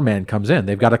and a poor man comes in.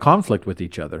 They've got a conflict with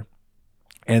each other.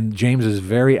 And James is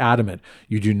very adamant.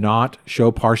 You do not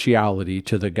show partiality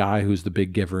to the guy who's the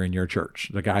big giver in your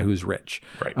church, the guy who's rich,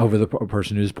 Right. over the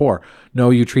person who's poor. No,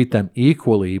 you treat them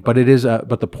equally. But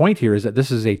but the point here is that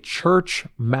this is a church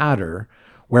matter,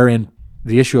 wherein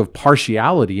the issue of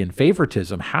partiality and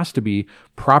favoritism has to be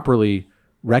properly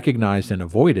recognized and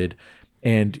avoided.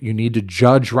 And you need to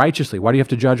judge righteously. Why do you have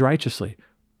to judge righteously?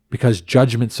 Because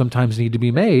judgments sometimes need to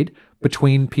be made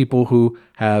between people who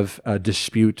have a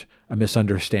dispute, a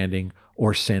misunderstanding,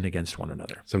 or sin against one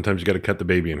another Sometimes you got to cut the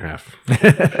baby in half.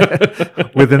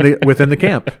 within the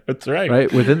camp, That's right.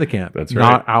 right? Within the camp, That's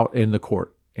not right. out in the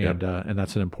court, Yep. and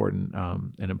that's an important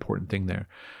thing there.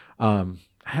 I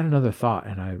had another thought,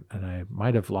 and I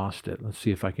might have lost it. Let's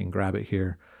see if I can grab it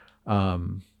here.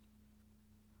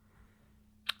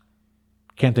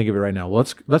 Can't think of it right now.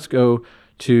 Let's go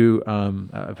to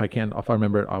if I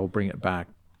remember it, I will bring it back.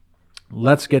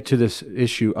 Let's get to this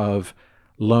issue of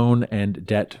loan and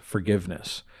debt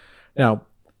forgiveness. Now,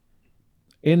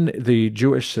 in the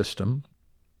Jewish system,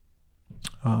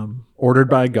 ordered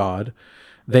by God,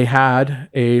 they had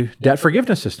a debt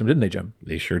forgiveness system, didn't they, Jim?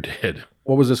 They sure did.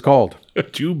 What was this called?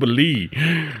 Jubilee.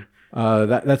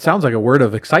 That sounds like a word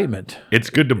of excitement. It's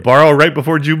good to borrow right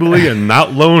before Jubilee and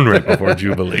not loan right before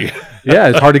Jubilee. Yeah,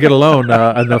 it's hard to get a loan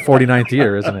in the 49th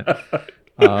year, isn't it?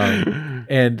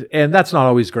 And that's not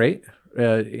always great.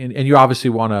 And you obviously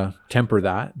want to temper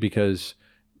that, because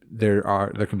there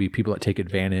can be people that take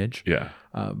advantage. Yeah.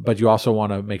 But you also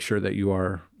want to make sure that you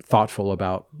are thoughtful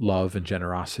about love and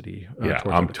generosity. Yeah,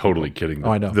 towards I'm other totally people. kidding.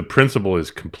 Oh, I know. The principle is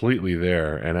completely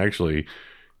there. And actually,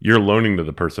 you're loaning to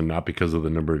the person not because of the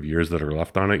number of years that are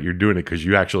left on it. You're doing it because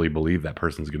you actually believe that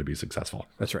person's going to be successful,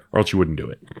 That's right. or else you wouldn't do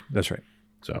it. That's right.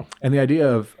 So, And the idea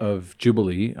of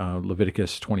Jubilee,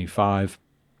 Leviticus 25,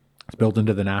 is built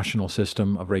into the national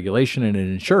system of regulation, and it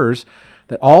ensures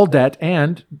that all debt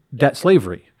and debt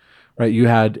slavery, right? You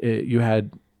had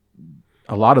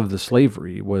a lot of the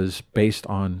slavery was based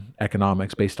on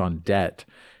economics, based on debt,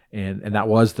 and that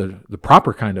was the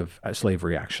proper kind of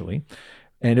slavery, actually.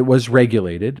 And it was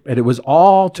regulated, and it was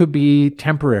all to be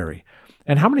temporary.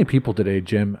 And how many people today,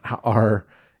 Jim, are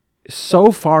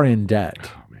so far in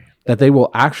debt oh man, that they will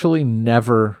actually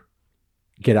never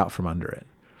get out from under it?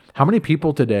 How many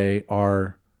people today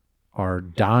are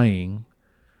dying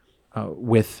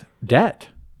with debt?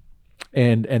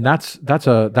 And that's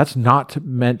not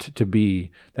meant to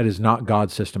be. That is not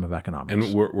God's system of economics.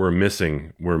 and we're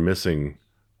missing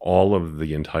all of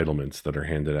the entitlements that are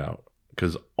handed out,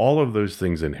 because all of those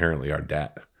things inherently are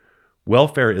debt.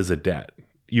 Welfare is a debt.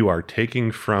 You are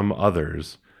taking from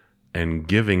others and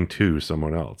giving to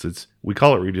someone else. We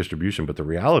call it redistribution, but the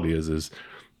reality is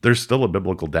there's still a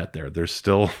biblical debt there. There's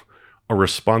still a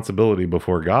responsibility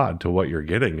before God to what you're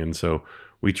getting. And so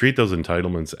we treat those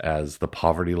entitlements as the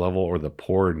poverty level, or the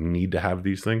poor need to have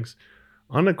these things.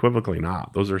 Unequivocally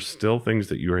not. Those are still things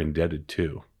that you're indebted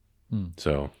to.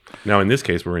 So now in this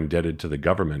case, we're indebted to the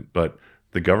government, but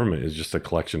the government is just a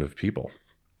collection of people.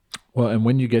 Well, and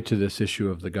when you get to this issue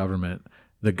of the government,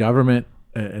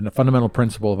 and the fundamental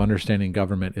principle of understanding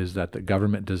government is that the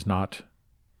government does not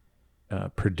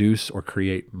produce or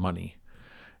create money.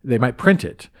 They might print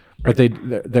it, but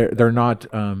they're not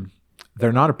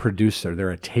a producer.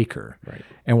 They're a taker. Right.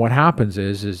 And what happens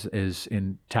is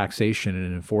in taxation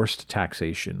and enforced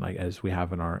taxation, like as we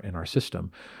have in our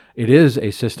system, it is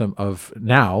a system of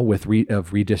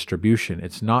redistribution.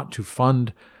 It's not to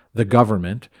fund the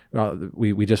government.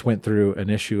 We just went through an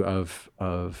issue of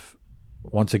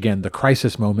once again the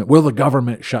crisis moment. Will the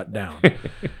government shut down?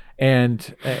 and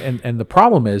the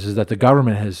problem is that the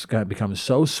government has become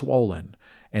so swollen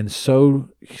and so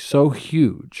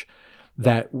huge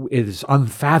that it is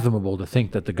unfathomable to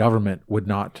think that the government would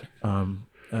not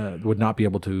be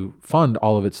able to fund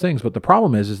all of its things. But the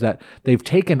problem is that they've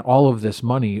taken all of this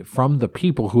money from the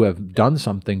people who have done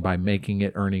something by making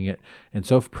it, earning it, and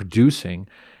so producing,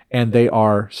 and they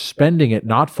are spending it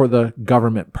not for the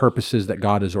government purposes that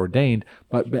God has ordained,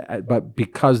 but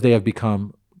because they have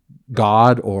become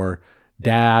God or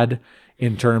dad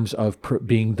in terms of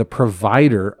being the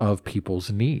provider of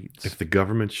people's needs. If the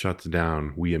government shuts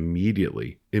down, we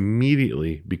immediately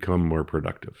become more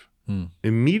productive.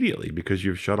 Immediately, because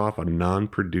you've shut off a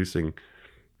non-producing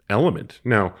element.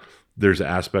 Now, there's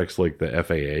aspects like the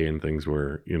FAA and things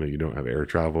where you don't have air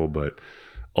travel, but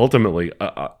ultimately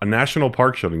a national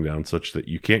park shutting down such that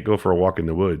you can't go for a walk in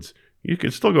the woods. You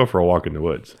can still go for a walk in the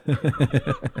woods.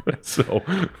 So,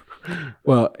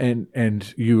 well,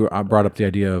 and you brought up the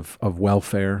idea of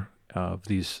welfare, of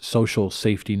these social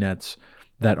safety nets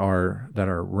that are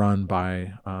run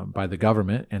by the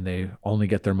government, and they only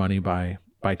get their money by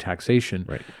taxation.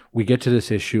 right. We get to this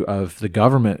issue of the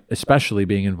government, especially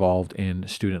being involved in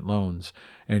student loans,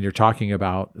 and you're talking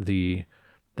about the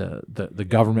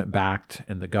government backed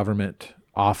and the government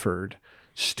offered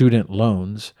student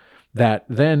loans that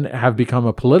then have become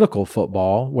a political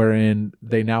football, wherein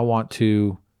they now want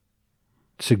to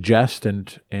suggest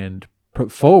and put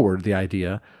forward the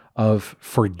idea of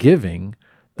forgiving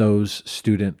those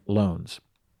student loans.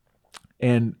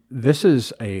 And this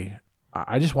is I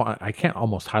can't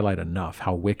almost highlight enough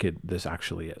how wicked this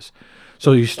actually is.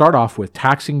 So you start off with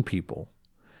taxing people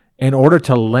in order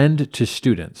to lend to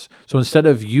students. So instead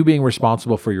of you being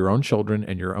responsible for your own children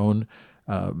and your own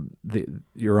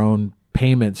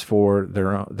payments for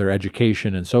their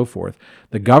education and so forth,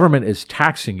 the government is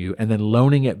taxing you and then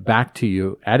loaning it back to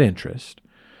you at interest.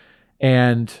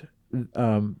 And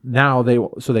now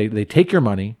they take your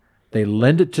money, they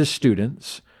lend it to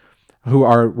students who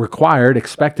are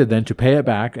expected then to pay it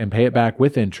back and pay it back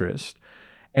with interest.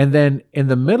 And then in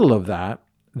the middle of that,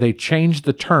 they changed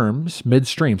the terms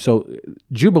midstream. So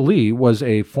Jubilee was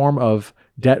a form of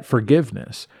debt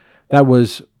forgiveness that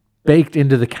was baked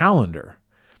into the calendar.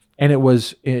 And it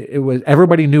was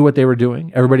everybody knew what they were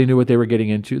doing. Everybody knew what they were getting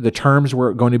into. The terms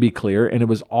were going to be clear, and it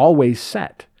was always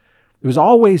set. It was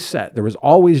always set. There was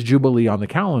always Jubilee on the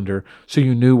calendar, so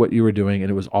you knew what you were doing,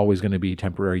 and it was always going to be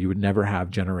temporary. You would never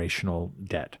have generational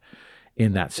debt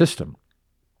in that system.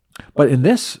 But in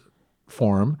this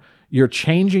form, you're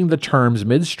changing the terms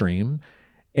midstream,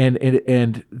 and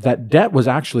that debt was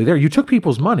actually there. You took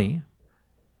people's money,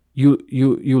 you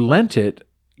lent it.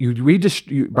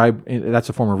 That's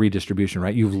a form of redistribution,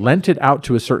 right? You've lent it out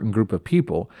to a certain group of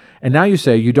people, and now you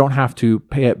say you don't have to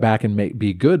pay it back and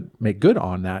make good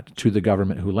on that to the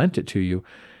government who lent it to you.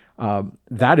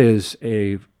 That is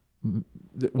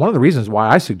one of the reasons why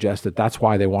I suggest that that's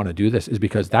why they want to do this, is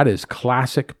because that is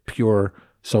classic, pure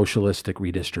socialistic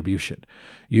redistribution.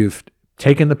 You've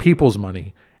taken the people's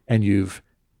money and you've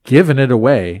given it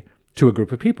away to a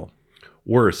group of people.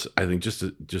 Worse, I think,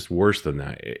 just worse than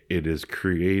that, it is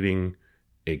creating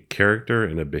a character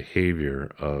and a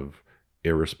behavior of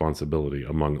irresponsibility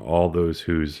among all those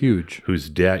whose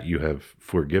debt you have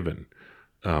forgiven.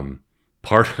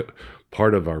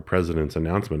 Part of our president's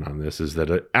announcement on this is that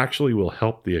it actually will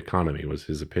help the economy, was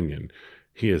his opinion.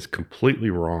 He is completely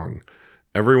wrong.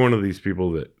 Every one of these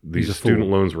people that these student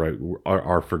loans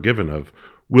are forgiven of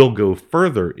will go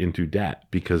further into debt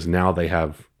because now they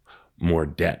have more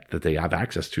debt that they have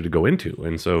access to go into.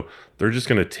 And so they're just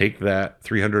going to take that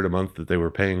 $300 a month that they were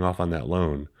paying off on that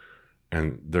loan,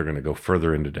 and they're going to go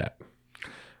further into debt.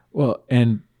 Well,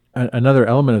 and another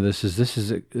element of this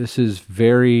is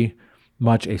very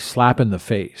much a slap in the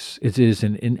face. It is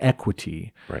an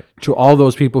inequity to all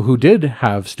those people who did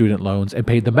have student loans and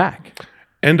paid them back.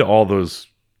 And to all those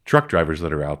truck drivers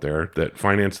that are out there that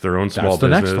finance their own small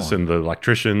business, and the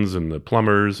electricians and the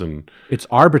plumbers, and it's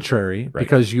arbitrary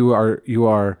because you are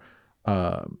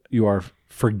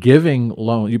forgiving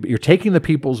loan. You're taking the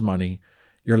people's money,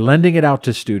 you're lending it out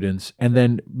to students, and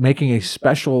then making a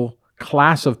special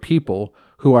class of people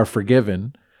who are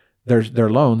forgiven their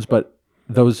loans. But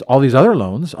all these other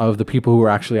loans of the people who are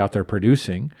actually out there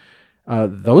producing,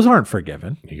 those aren't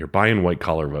forgiven. You're buying white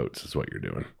collar votes is what you're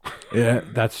doing. Yeah,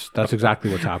 that's exactly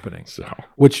what's happening. So,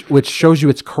 which shows you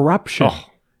it's corruption. Oh.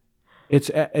 It's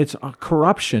a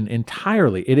corruption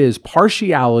entirely. It is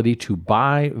partiality to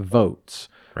buy votes,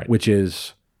 which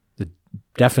is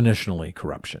definitionally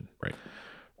corruption. Right.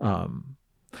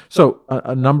 So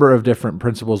a number of different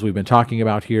principles we've been talking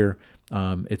about here.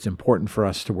 It's important for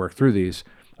us to work through these.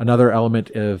 Another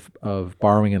element of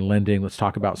borrowing and lending, let's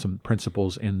talk about some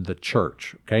principles in the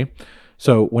church, okay?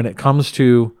 So when it comes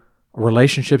to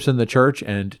relationships in the church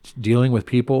and dealing with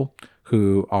people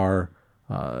who are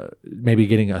maybe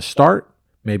getting a start,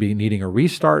 maybe needing a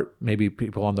restart, maybe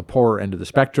people on the poorer end of the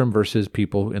spectrum versus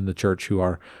people in the church who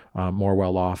are more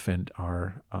well-off and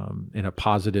are in a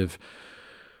positive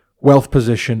wealth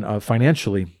position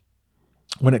financially.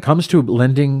 When it comes to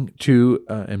lending to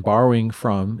and borrowing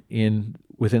from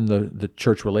within the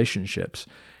church relationships,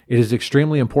 it is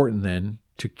extremely important then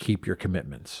to keep your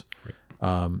commitments,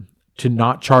 to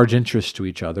not charge interest to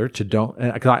each other,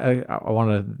 I want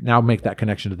to now make that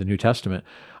connection to the New Testament.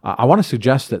 I want to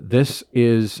suggest that this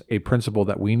is a principle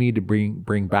that we need to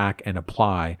bring back and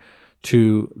apply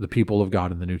to the people of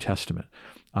God in the New Testament.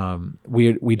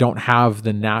 We don't have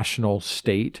the national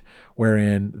state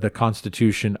wherein the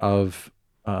constitution of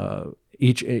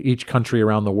each country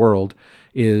around the world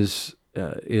is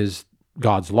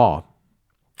God's law.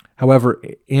 However,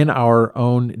 in our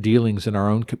own dealings, in our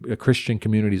own Christian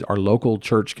communities, our local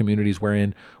church communities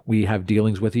wherein we have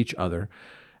dealings with each other,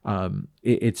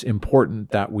 it's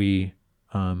important that we,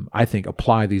 I think,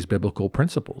 apply these biblical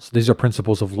principles. These are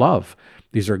principles of love.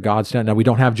 These are God's standard. Now, we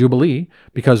don't have Jubilee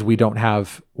because we don't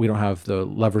have the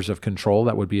levers of control.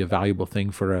 That would be a valuable thing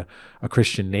for a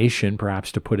Christian nation,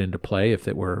 perhaps, to put into play if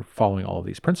it were following all of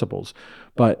these principles.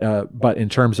 But in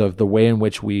terms of the way in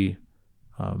which we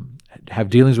have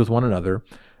dealings with one another,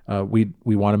 we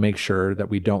want to make sure that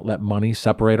we don't let money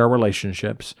separate our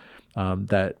relationships,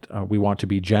 that we want to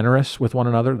be generous with one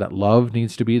another, that love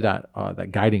needs to be that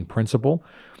guiding principle,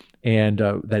 and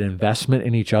that investment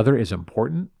in each other is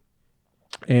important.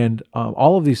 And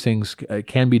all of these things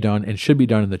can be done and should be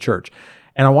done in the church.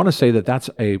 And I want to say that that's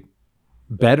a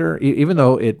better, even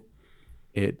though it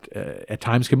at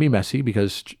times can be messy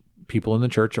because people in the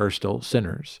church are still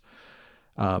sinners.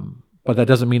 But that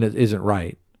doesn't mean it isn't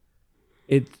right.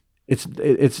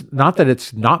 It's not that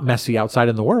it's not messy outside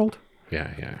in the world.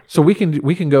 Yeah. So we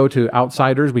can go to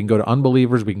outsiders, we can go to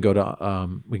unbelievers, we can go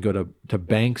to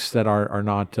banks that are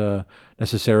not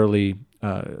necessarily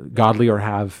godly or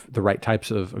have the right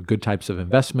types of good types of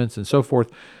investments and so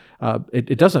forth.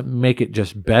 It doesn't make it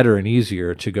just better and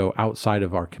easier to go outside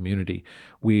of our community.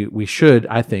 We should,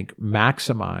 I think,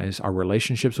 maximize our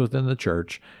relationships within the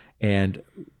church. And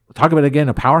talk about, again,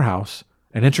 a powerhouse.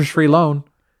 An interest-free loan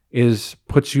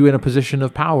puts you in a position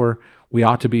of power. We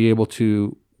ought to be able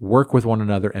to work with one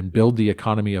another and build the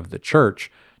economy of the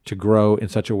church to grow in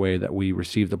such a way that we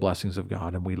receive the blessings of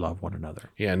God and we love one another.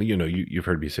 Yeah, and you've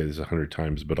heard me say this 100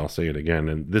 times, but I'll say it again.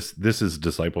 And this is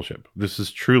discipleship. This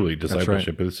is truly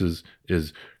discipleship. Right. This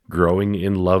is growing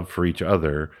in love for each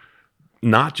other,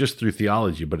 not just through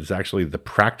theology, but it's actually the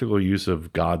practical use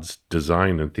of God's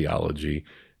design and theology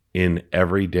in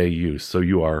everyday use. So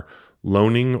you are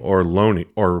loaning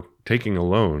or taking a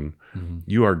loan. Mm-hmm.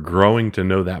 You are growing to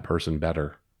know that person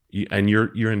better, and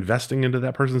you're investing into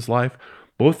that person's life,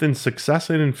 both in success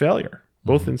and in failure.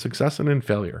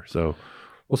 So,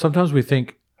 well, sometimes we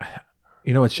think,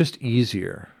 it's just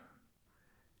easier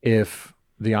if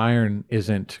the iron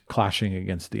isn't clashing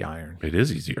against the iron. It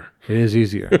is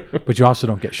easier. But you also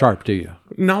don't get sharp, do you?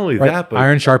 Not only that, but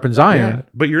iron sharpens iron. Yeah,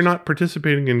 but you're not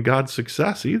participating in God's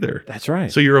success either. That's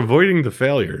right. So you're avoiding the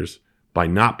failures by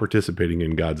not participating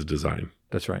in God's design.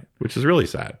 That's right. Which is really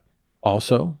sad.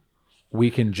 Also,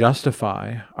 we can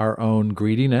justify our own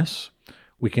greediness.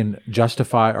 We can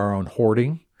justify our own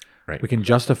hoarding. Right. We can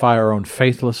justify our own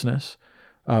faithlessness.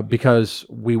 Because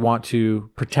we want to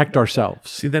protect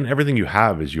ourselves. See, then everything you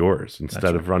have is yours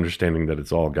instead of understanding that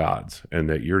it's all God's and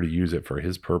that you're to use it for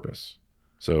His purpose.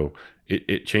 So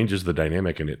it changes the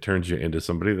dynamic and it turns you into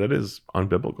somebody that is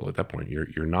unbiblical at that point.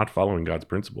 You're not following God's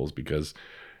principles because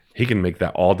He can make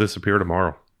that all disappear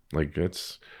tomorrow. Like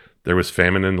there was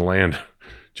famine in the land.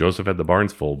 Joseph had the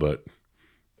barns full, but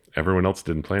everyone else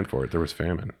didn't plan for it. There was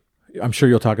famine. I'm sure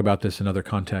you'll talk about this in other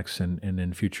contexts and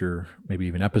in future, maybe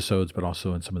even episodes, but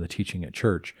also in some of the teaching at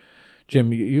church.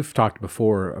 Jim, you've talked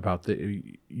before about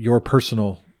your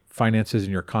personal finances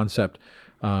and your concept.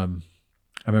 I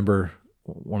remember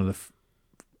one of the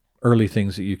early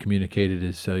things that you communicated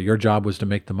is your job was to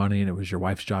make the money and it was your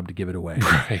wife's job to give it away.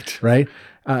 Right.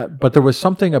 But there was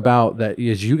something about that,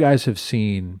 as you guys have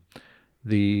seen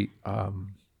the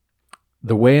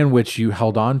way in which you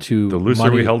held on to the looser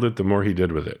money, we held it, the more he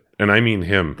did with it. And I mean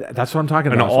him. That's what I'm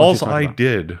talking about. And all I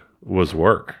did was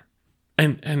work.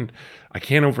 And I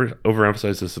can't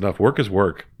overemphasize this enough. Work is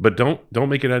work, but don't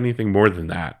make it anything more than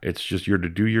that. It's just you're to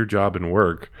do your job and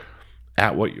work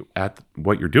at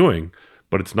what you're doing,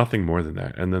 but it's nothing more than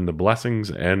that. And then the blessings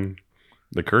and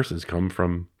the curses come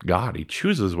from God. He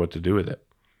chooses what to do with it.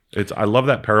 I love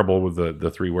that parable with the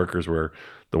three workers where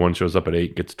the one shows up at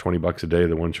 8, gets $20 a day.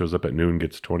 The one shows up at noon,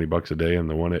 gets $20 a day.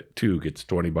 And the one at 2 gets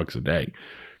 $20 a day.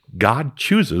 God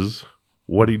chooses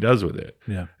what He does with it.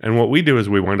 Yeah. And what we do is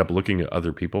we wind up looking at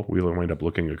other people. We wind up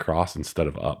looking across instead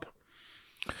of up.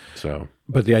 So,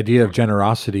 but the idea of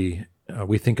generosity,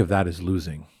 we think of that as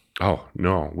losing. Oh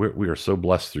no, we are so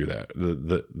blessed through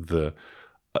that.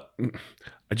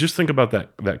 I just think about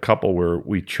that couple where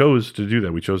we chose to do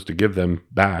that. We chose to give them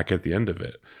back at the end of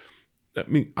it. I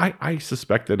mean, I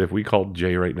suspect that if we called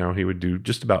Jay right now, he would do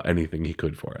just about anything he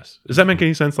could for us. Does that make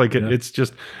any sense? Like it's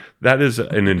just, that is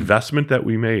an investment that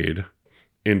we made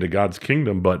into God's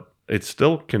kingdom, but it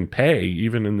still can pay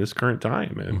even in this current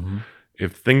time. And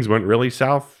if things went really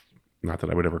south, Not that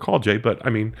I would ever call Jay, but I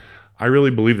mean, I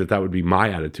really believe that that would be my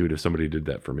attitude if somebody did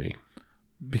that for me.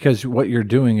 Because what you're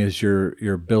doing is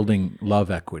you're building love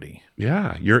equity.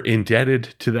 Yeah, you're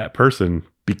indebted to that person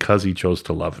because he chose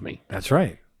to love me. That's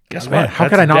right. Guess Man, what? how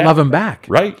could That's I not debt. love him back?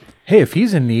 Right. Hey, if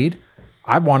he's in need,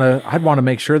 I'd want to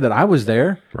make sure that I was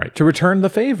there Right. to return the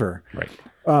favor. Right.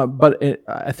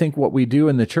 I think what we do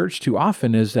in the church too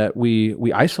often is that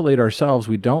we isolate ourselves.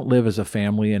 We don't live as a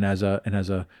family and as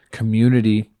a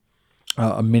community,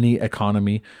 a mini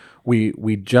economy.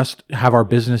 We just have our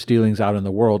business dealings out in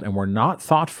the world, and we're not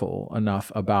thoughtful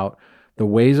enough about the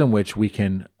ways in which we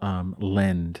can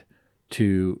lend,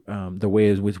 to the way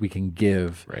in which we can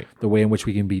give, Right. the way in which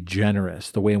we can be generous,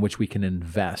 the way in which we can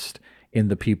invest in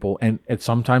the people. And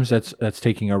sometimes that's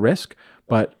taking a risk,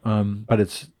 but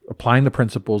it's applying the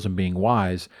principles and being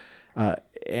wise.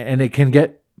 And it can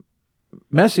get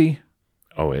messy.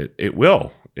 Oh, it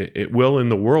will. It will in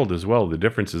the world as well. The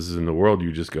difference is in the world,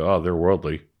 you just go, oh, they're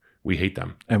worldly. We hate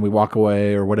them. And we walk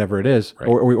away or whatever it is, Right.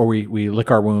 or we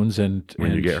lick our wounds. And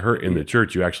When you get hurt in the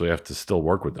church, you actually have to still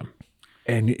work with them.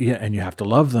 and you have to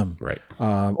love them, Right.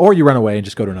 or you run away and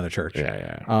just go to another church.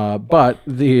 Yeah. But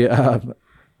the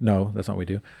no, that's not what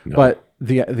we do. No. But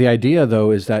the idea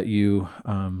though is that you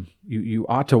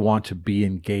ought to want to be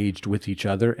engaged with each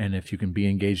other, and if you can be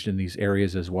engaged in these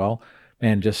areas as well,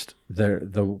 and just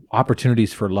the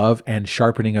opportunities for love and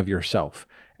sharpening of yourself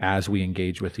as we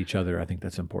engage with each other, I think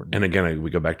that's important. And again,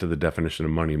 we go back to the definition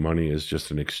of money. Money is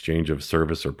just an exchange of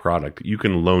service or product. You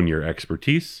can loan your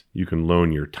expertise. You can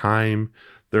loan your time.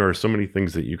 There are so many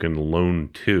things that you can loan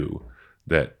to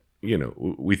that,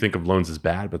 we think of loans as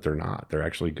bad, but they're not. They're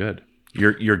actually good.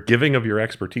 You're giving of your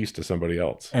expertise to somebody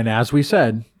else. And as we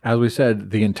said,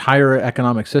 the entire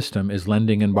economic system is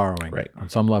lending and borrowing, Right. on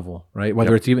some level, right?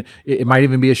 Whether it's even, it might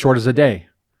even be as short as a day,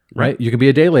 right? You can be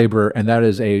a day laborer, and that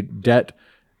is a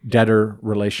debtor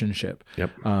relationship. Yep.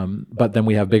 But then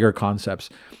we have bigger concepts,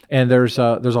 and there's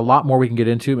a lot more we can get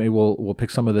into. Maybe we'll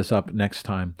pick some of this up next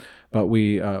time. But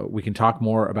we can talk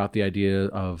more about the idea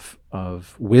of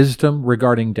wisdom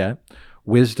regarding debt,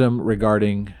 wisdom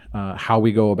regarding how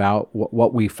we go about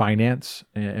what we finance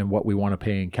and what we want to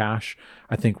pay in cash.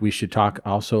 I think we should talk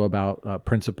also about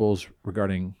principles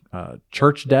regarding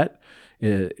church debt.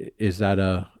 Is that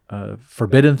a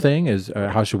forbidden thing?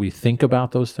 How should we think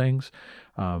about those things?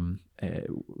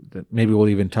 Maybe we'll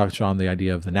even touch on the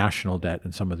idea of the national debt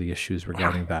and some of the issues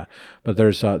regarding that. But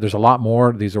there's a lot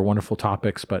more. These are wonderful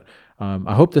topics, but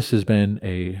I hope this has been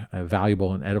a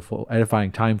valuable and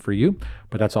edifying time for you.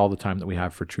 But that's all the time that we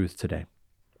have for Truth Today.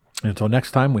 And until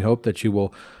next time, we hope that you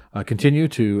will continue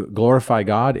to glorify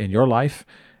God in your life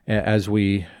as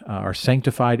we are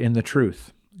sanctified in the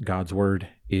truth. God's word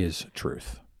is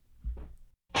truth.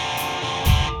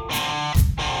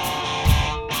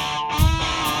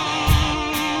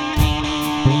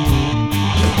 Thank you.